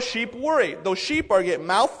aren't those sheep worried? Those sheep are getting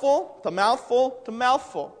mouthful to mouthful to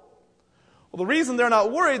mouthful. Well, the reason they're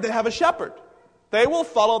not worried, they have a shepherd. They will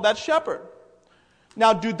follow that shepherd.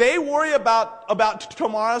 Now, do they worry about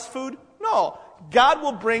tomorrow's food? No. God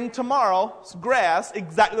will bring tomorrow's grass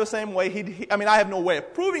exactly the same way I have no way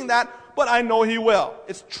of proving that, but I know He will.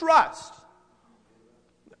 It's trust.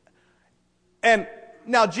 And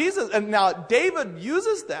now David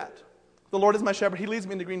uses that. The Lord is my shepherd. He leads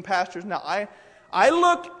me into green pastures. Now, I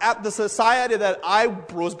look at the society that I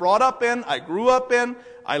was brought up in, I grew up in,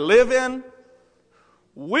 I live in.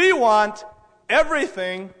 We want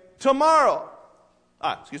everything tomorrow.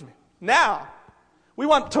 Now. We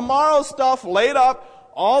want tomorrow's stuff laid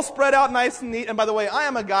up, all spread out nice and neat. And by the way, I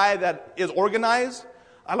am a guy that is organized.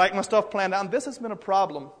 I like my stuff planned out. And this has been a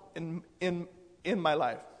problem in my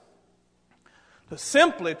life. To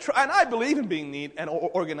simply try, and I believe in being neat and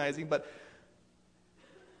organizing, but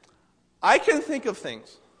I can think of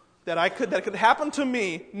things that could happen to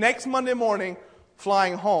me next Monday morning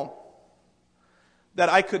flying home that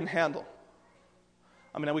I couldn't handle.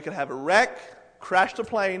 We could have a wreck, crash the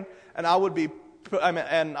plane, and I would be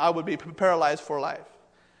paralyzed for life.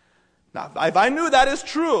 Now, if I knew that is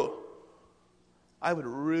true, I would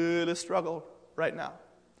really struggle right now.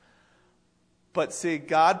 But see,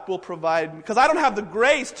 God will provide, because I don't have the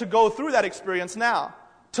grace to go through that experience now.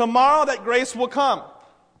 Tomorrow, that grace will come.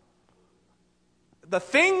 The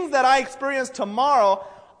things that I experience tomorrow,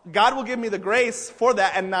 God will give me the grace for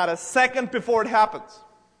that, and not a second before it happens.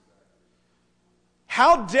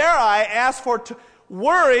 How dare I ask for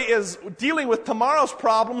worry is dealing with tomorrow's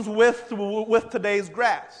problems with today's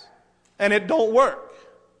grass. And it don't work.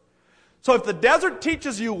 So if the desert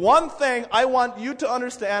teaches you one thing, I want you to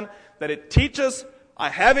understand that it teaches I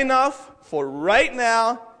have enough for right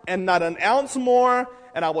now and not an ounce more,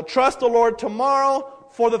 and I will trust the Lord tomorrow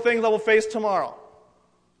for the things I will face tomorrow.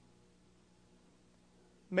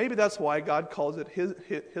 Maybe that's why God calls it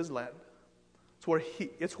His land.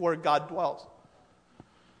 It's where God dwells.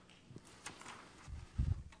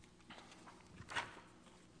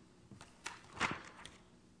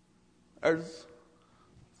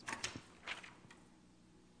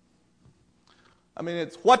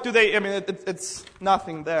 It's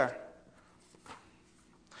nothing there.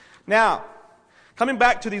 Now, coming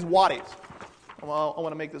back to these wadis. Well, I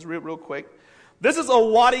want to make this real quick. This is a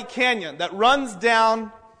wadi canyon that runs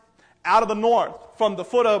down out of the north from the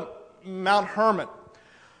foot of Mount Hermon.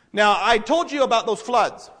 Now, I told you about those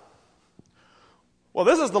floods. Well,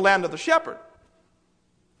 this is the land of the shepherd.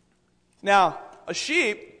 Now, a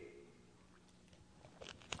sheep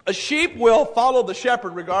will follow the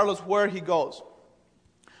shepherd regardless where he goes.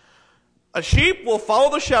 A sheep will follow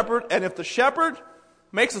the shepherd, and if the shepherd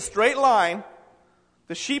makes a straight line,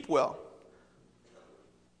 the sheep will.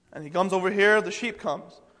 And he comes over here, the sheep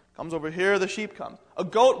comes. Comes over here, the sheep comes. A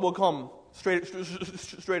goat will come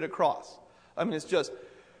straight across. It's just...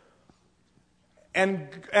 And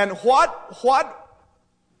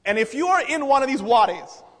if you are in one of these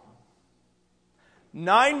wadis,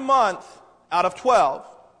 9 months out of 12,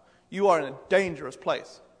 you are in a dangerous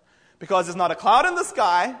place. Because there's not a cloud in the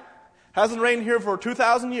sky, hasn't rained here for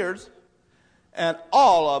 2,000 years, and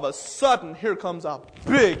all of a sudden, here comes a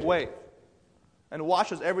big wave and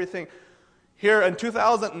washes everything. Here in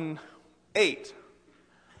 2008,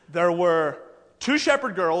 there were 2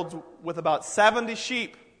 shepherd girls with about 70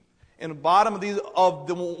 sheep in the bottom of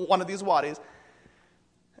one of these wadis,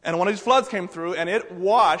 and one of these floods came through, and it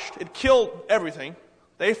killed everything.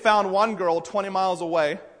 They found one girl 20 miles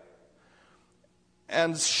away,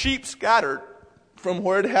 and sheep scattered from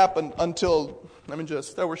where it happened until,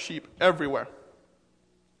 there were sheep everywhere.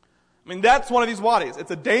 I mean, that's one of these wadis.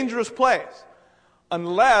 It's a dangerous place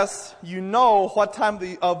unless you know what time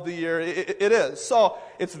of the year it is. So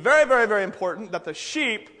it's very, very, very important that the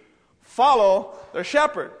sheep follow their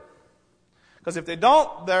shepherd. Because if they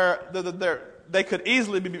don't, they could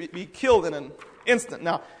easily be killed in an instant.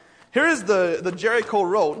 Now, here is the Jericho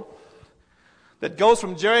road that goes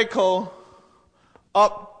from Jericho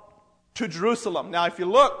up to Jerusalem. Now, if you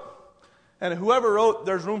look, and whoever wrote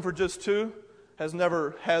 "There's room for just two" has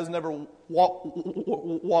never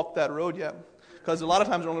walked that road yet, because a lot of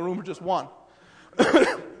times there's only room for just one.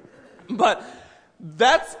 But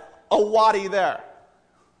that's a wadi there.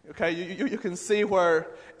 Okay, you can see where,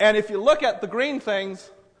 and if you look at the green things,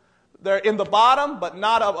 they're in the bottom, but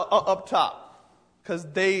not up top, because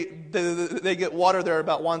they get water there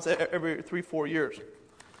about once every 3-4 years.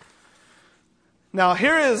 Now,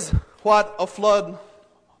 here is what a flood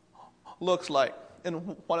looks like in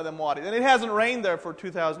one of them wadis. And it hasn't rained there for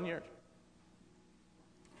 2,000 years.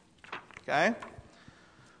 Okay?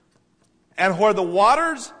 And where the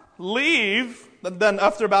waters leave, then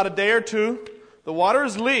after about a day or two, the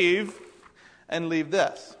waters leave and leave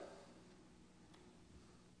this.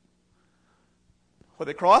 When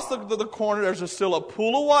they cross the corner, there's just still a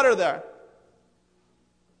pool of water there.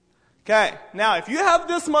 Okay, now if you have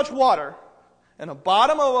this much water in the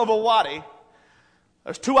bottom of a wadi,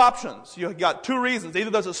 there's two options. You've got two reasons. Either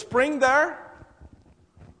there's a spring there,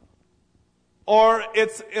 or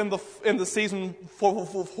it's in the season for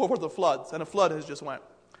the floods, and a flood has just went.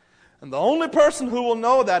 And the only person who will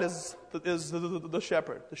know that is the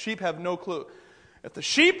shepherd. The sheep have no clue. If the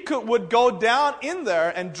sheep would go down in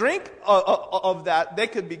there and drink of that, they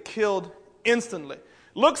could be killed instantly.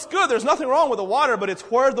 Looks good. There's nothing wrong with the water, but it's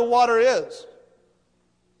where the water is.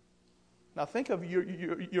 Now think of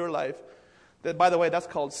your life. That, by the way, that's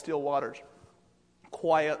called still waters.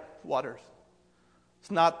 Quiet waters.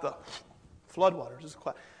 It's not the flood waters. It's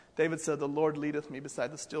quiet. David said, "The Lord leadeth me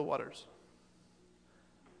beside the still waters."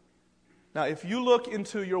 Now, if you look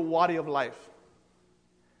into your wadi of life,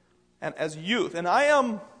 and as youth, and I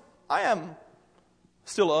am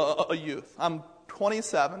still a youth. I'm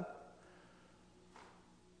 27.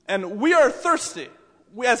 And we are thirsty.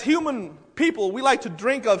 We, as human people, we like to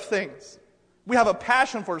drink of things. We have a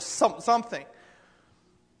passion for something.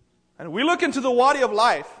 And we look into the wadi of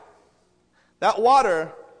life. That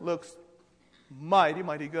water looks mighty,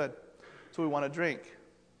 mighty good. So we want to drink.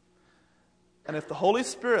 And if the Holy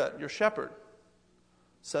Spirit, your shepherd,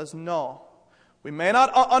 says no, we may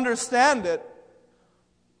not understand it,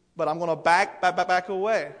 but I'm going to back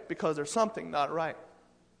away because there's something not right.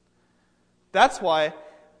 That's why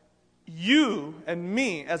you and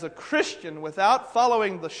me, as a Christian, without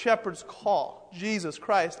following the shepherd's call, Jesus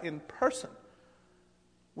Christ in person,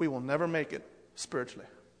 we will never make it spiritually.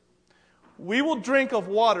 We will drink of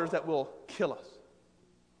waters that will kill us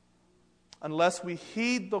unless we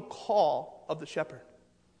heed the call of the shepherd.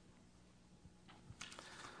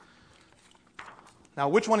 Now,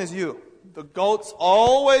 which one is you? The goats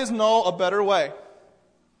always know a better way.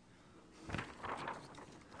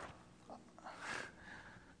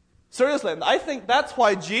 Seriously, I think that's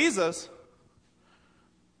why Jesus,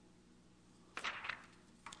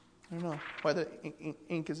 I don't know why the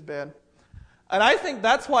ink is bad. And I think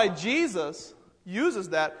that's why Jesus uses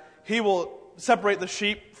that. He will separate the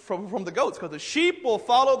sheep from the goats, because the sheep will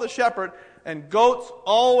follow the shepherd, and goats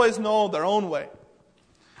always know their own way.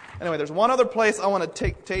 Anyway, there's one other place I want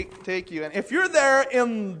to take you. And if you're there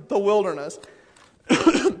in the wilderness,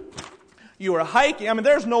 you are hiking. I mean,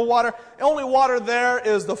 there's no water. The only water there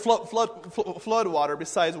is the flood water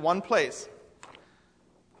besides one place.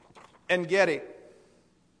 En-Gedi.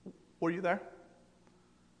 Were you there?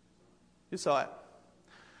 You saw it.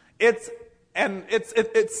 It's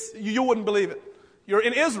you wouldn't believe it. You're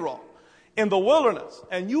in Israel, in the wilderness,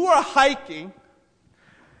 and you are hiking,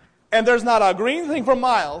 and there's not a green thing for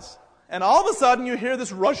miles, and all of a sudden you hear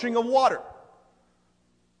this rushing of water.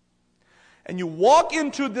 And you walk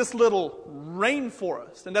into this little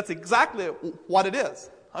rainforest, and that's exactly what it is.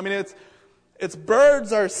 I mean, it's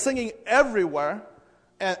birds are singing everywhere,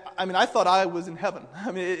 and I mean, I thought I was in heaven.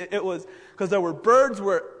 I mean, it was, because birds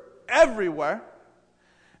were everywhere,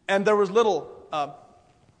 and there was little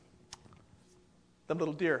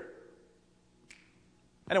deer.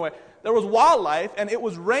 Anyway, there was wildlife, and it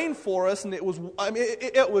was rainforest, and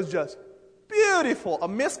it was just beautiful. A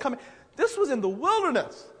mist coming. This was in the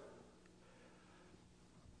wilderness.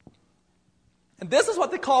 And this is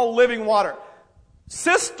what they call living water.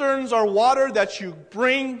 Cisterns are water that you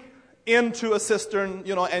bring into a cistern,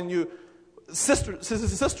 and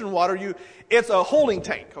cistern water, it's a holding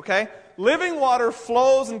tank, okay? Living water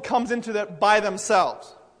flows and comes into that by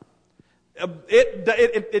themselves.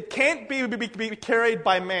 It can't be carried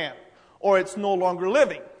by man, or it's no longer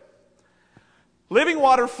living. Living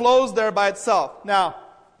water flows there by itself. Now,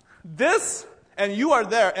 this, and you are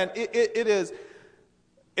there, and it is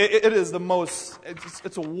the most,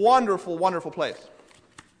 it's a wonderful, wonderful place.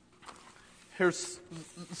 Here's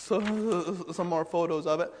some more photos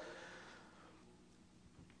of it.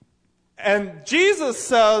 And Jesus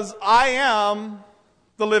says, I am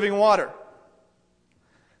the living water.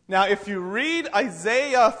 Now, if you read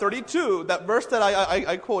Isaiah 32, that verse that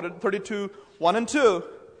I quoted, 32, 1 and 2,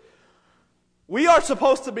 we are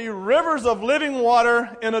supposed to be rivers of living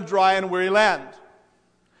water in a dry and weary land.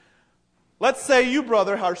 Let's say you,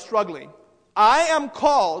 brother, are struggling. I am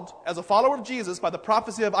called, as a follower of Jesus, by the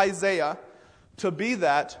prophecy of Isaiah, to be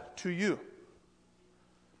that to you.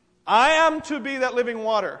 I am to be that living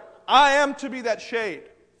water. I am to be that shade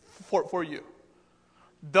for you.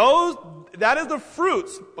 That is the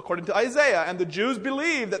fruits, according to Isaiah. And the Jews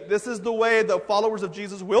believe that this is the way the followers of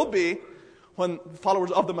Jesus will be, when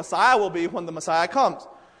followers of the Messiah will be when the Messiah comes.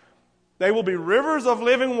 They will be rivers of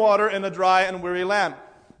living water in a dry and weary land.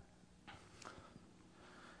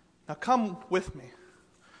 Now come with me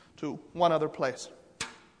to one other place.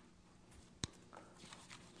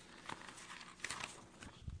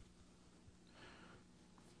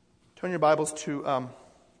 Turn your Bibles to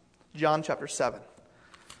John chapter 7.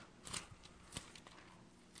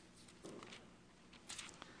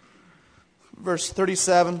 Verse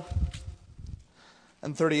 37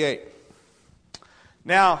 and 38.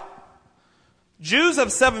 Now, Jews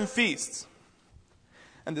have 7 feasts.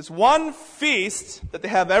 And this one feast that they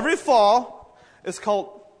have every fall is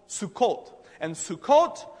called Sukkot. And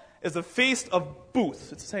Sukkot is a feast of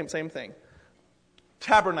booths. It's the same thing.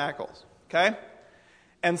 Tabernacles. Okay?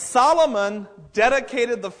 And Solomon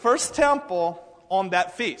dedicated the first temple on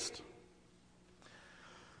that feast.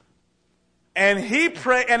 And he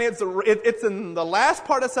prayed, and it's in the last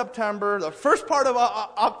part of September, the first part of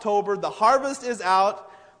October. The harvest is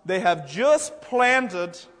out. They have just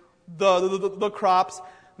planted the crops.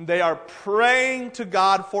 They are praying to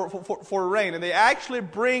God for rain, and they actually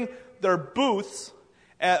bring their booths.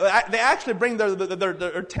 They actually bring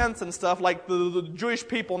their tents and stuff, like the Jewish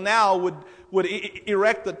people now would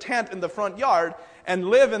erect the tent in the front yard and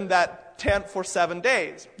live in that tent for 7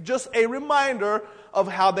 days. Just a reminder of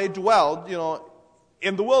how they dwelled,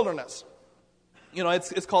 in the wilderness.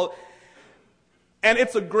 It's called, and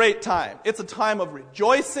it's a great time. It's a time of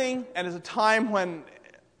rejoicing, and it's a time when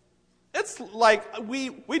it's like we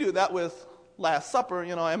do that with Last Supper.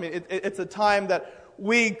 It's a time that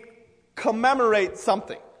we commemorate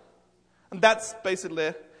something, and that's basically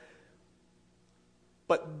it.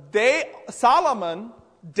 But Solomon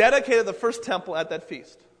dedicated the first temple at that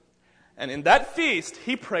feast, and in that feast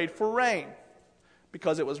he prayed for rain,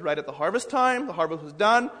 because it was right at the harvest time. The harvest was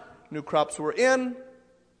done, new crops were in,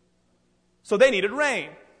 so they needed rain.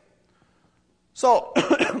 So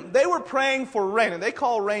they were praying for rain, and they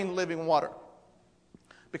call rain living water,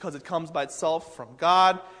 because it comes by itself from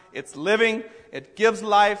God. It's living, it gives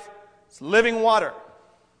life. It's living water.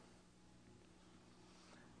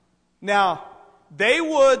 Now, they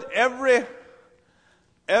would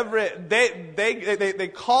they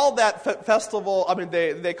call that festival,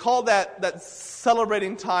 they call that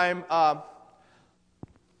celebrating time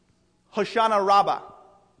Hoshana Rabbah.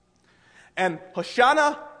 And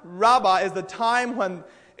Hoshana Rabbah is the time when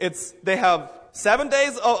they have 7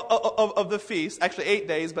 days of the feast, actually 8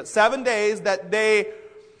 days, but 7 days that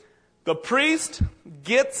the priest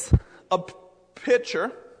gets a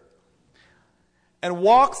pitcher and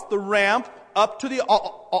walks the ramp up to the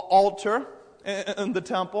altar in the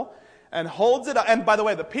temple and holds it up. And by the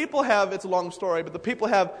way, the people have, it's a long story, but the people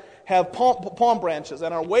have palm branches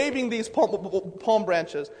and are waving these palm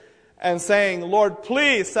branches and saying, Lord,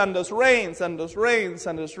 please send us rain, send us rain,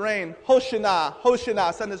 send us rain. Hoshana,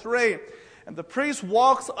 Hoshana, send us rain. And the priest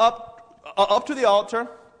walks up to the altar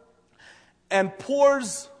and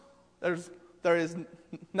pours, there is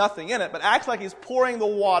nothing in it, but acts like he's pouring the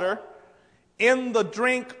water in the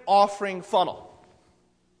drink offering funnel.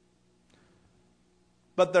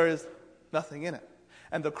 But there is nothing in it.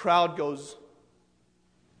 And the crowd goes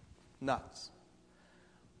nuts.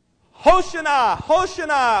 Hoshana,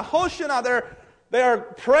 Hoshana, Hoshana. They are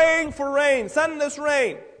praying for rain. Send us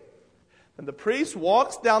rain. And the priest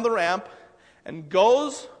walks down the ramp and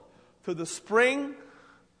goes to the spring,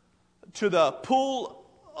 to the pool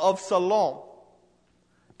of Siloam.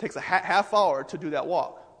 It takes a half hour to do that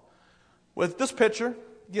walk. With this pitcher,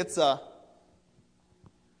 gets a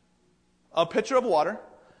pitcher of water,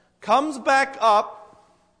 comes back up,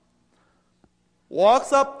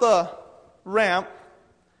 walks up the ramp,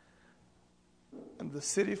 and the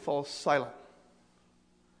city falls silent.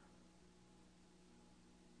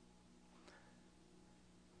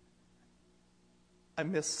 I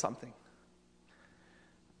missed something.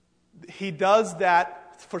 He does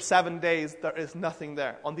that for 7 days. There is nothing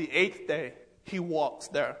there. On the 8th day, he walks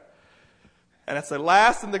there. And it's the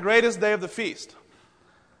last and the greatest day of the feast.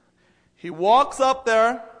 He walks up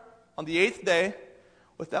there on the 8th day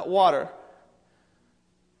with that water.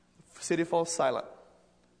 The city falls silent.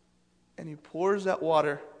 And he pours that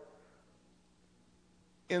water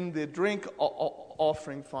in the drink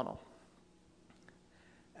offering funnel.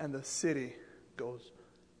 And the city goes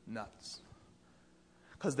nuts.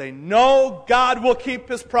 Because they know God will keep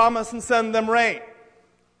His promise and send them rain.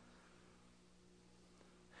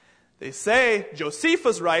 They say,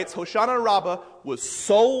 Josephus writes, Hoshana Rabbah was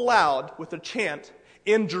so loud with the chant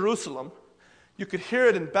in Jerusalem, you could hear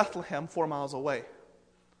it in Bethlehem 4 miles away.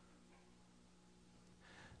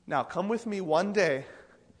 Now, come with me one day.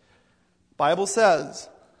 Bible says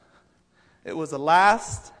it was the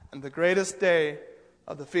last and the greatest day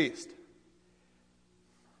of the feast.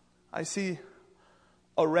 I see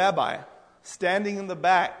a rabbi standing in the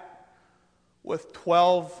back with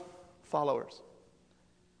 12 followers.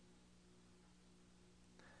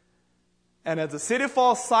 And as the city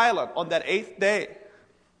falls silent on that 8th day,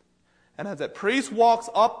 and as that priest walks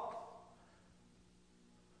up,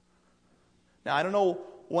 now I don't know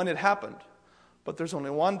when it happened, but there's only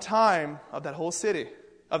one time of that whole city,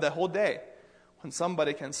 of that whole day, when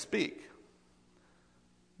somebody can speak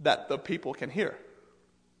that the people can hear.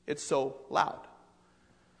 It's so loud.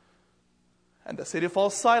 And the city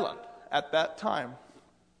falls silent at that time.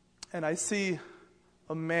 And I see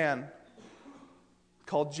a man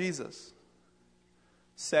called Jesus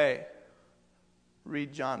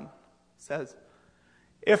read John, says,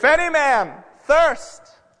 "If any man thirst,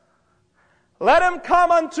 let him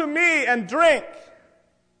come unto me and drink.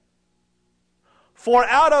 For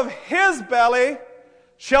out of his belly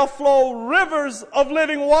shall flow rivers of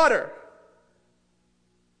living water."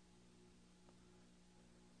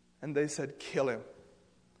 And they said, "Kill him."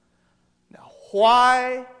 Now,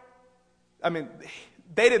 why? I mean,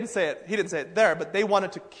 they didn't say it. He didn't say it there, but they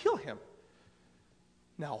wanted to kill him.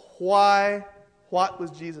 Now, why? What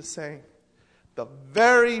was Jesus saying? The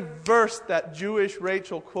very verse that Jewish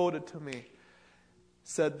Rachel quoted to me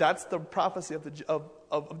said that's the prophecy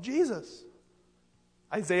of Jesus.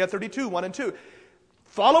 Isaiah 32, 1 and 2.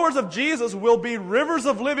 Followers of Jesus will be rivers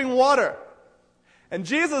of living water. And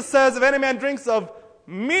Jesus says, if any man drinks of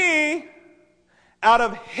me, out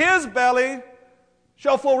of his belly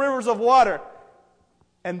shall flow rivers of water.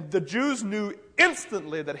 And the Jews knew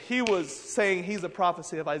instantly that he was saying he's a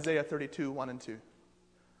prophecy of Isaiah 32, 1 and 2.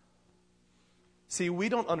 See, we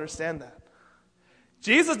don't understand that.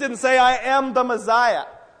 Jesus didn't say, I am the Messiah.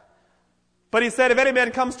 But he said, if any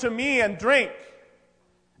man comes to me and drink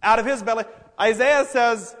out of his belly. Isaiah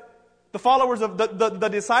says the followers of the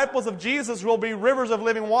disciples of Jesus will be rivers of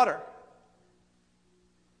living water.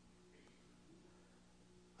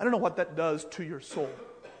 I don't know what that does to your soul,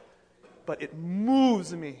 but it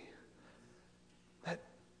moves me.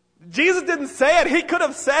 Jesus didn't say it. He could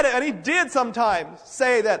have said it, and he did sometimes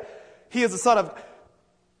say that he is the Son of...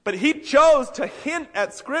 But he chose to hint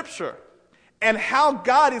at Scripture and how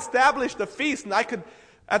God established the feast. And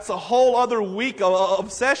that's a whole other week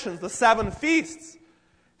of sessions, the 7 feasts.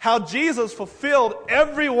 How Jesus fulfilled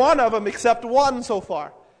every one of them except one so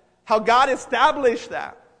far. How God established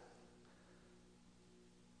that.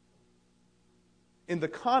 In the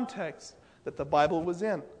context that the Bible was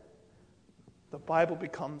in. The Bible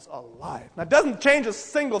becomes alive. Now, it doesn't change a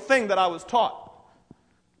single thing that I was taught,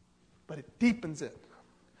 but it deepens it.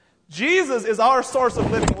 Jesus is our source of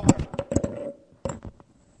living water.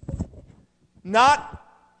 Not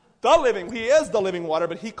the living, he is the living water,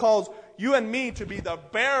 but he calls you and me to be the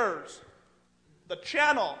bearers, the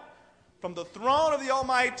channel from the throne of the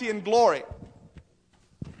Almighty in glory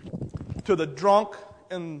to the drunk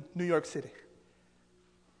in New York City.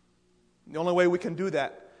 The only way we can do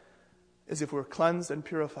that is if we're cleansed and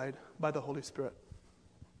purified by the Holy Spirit.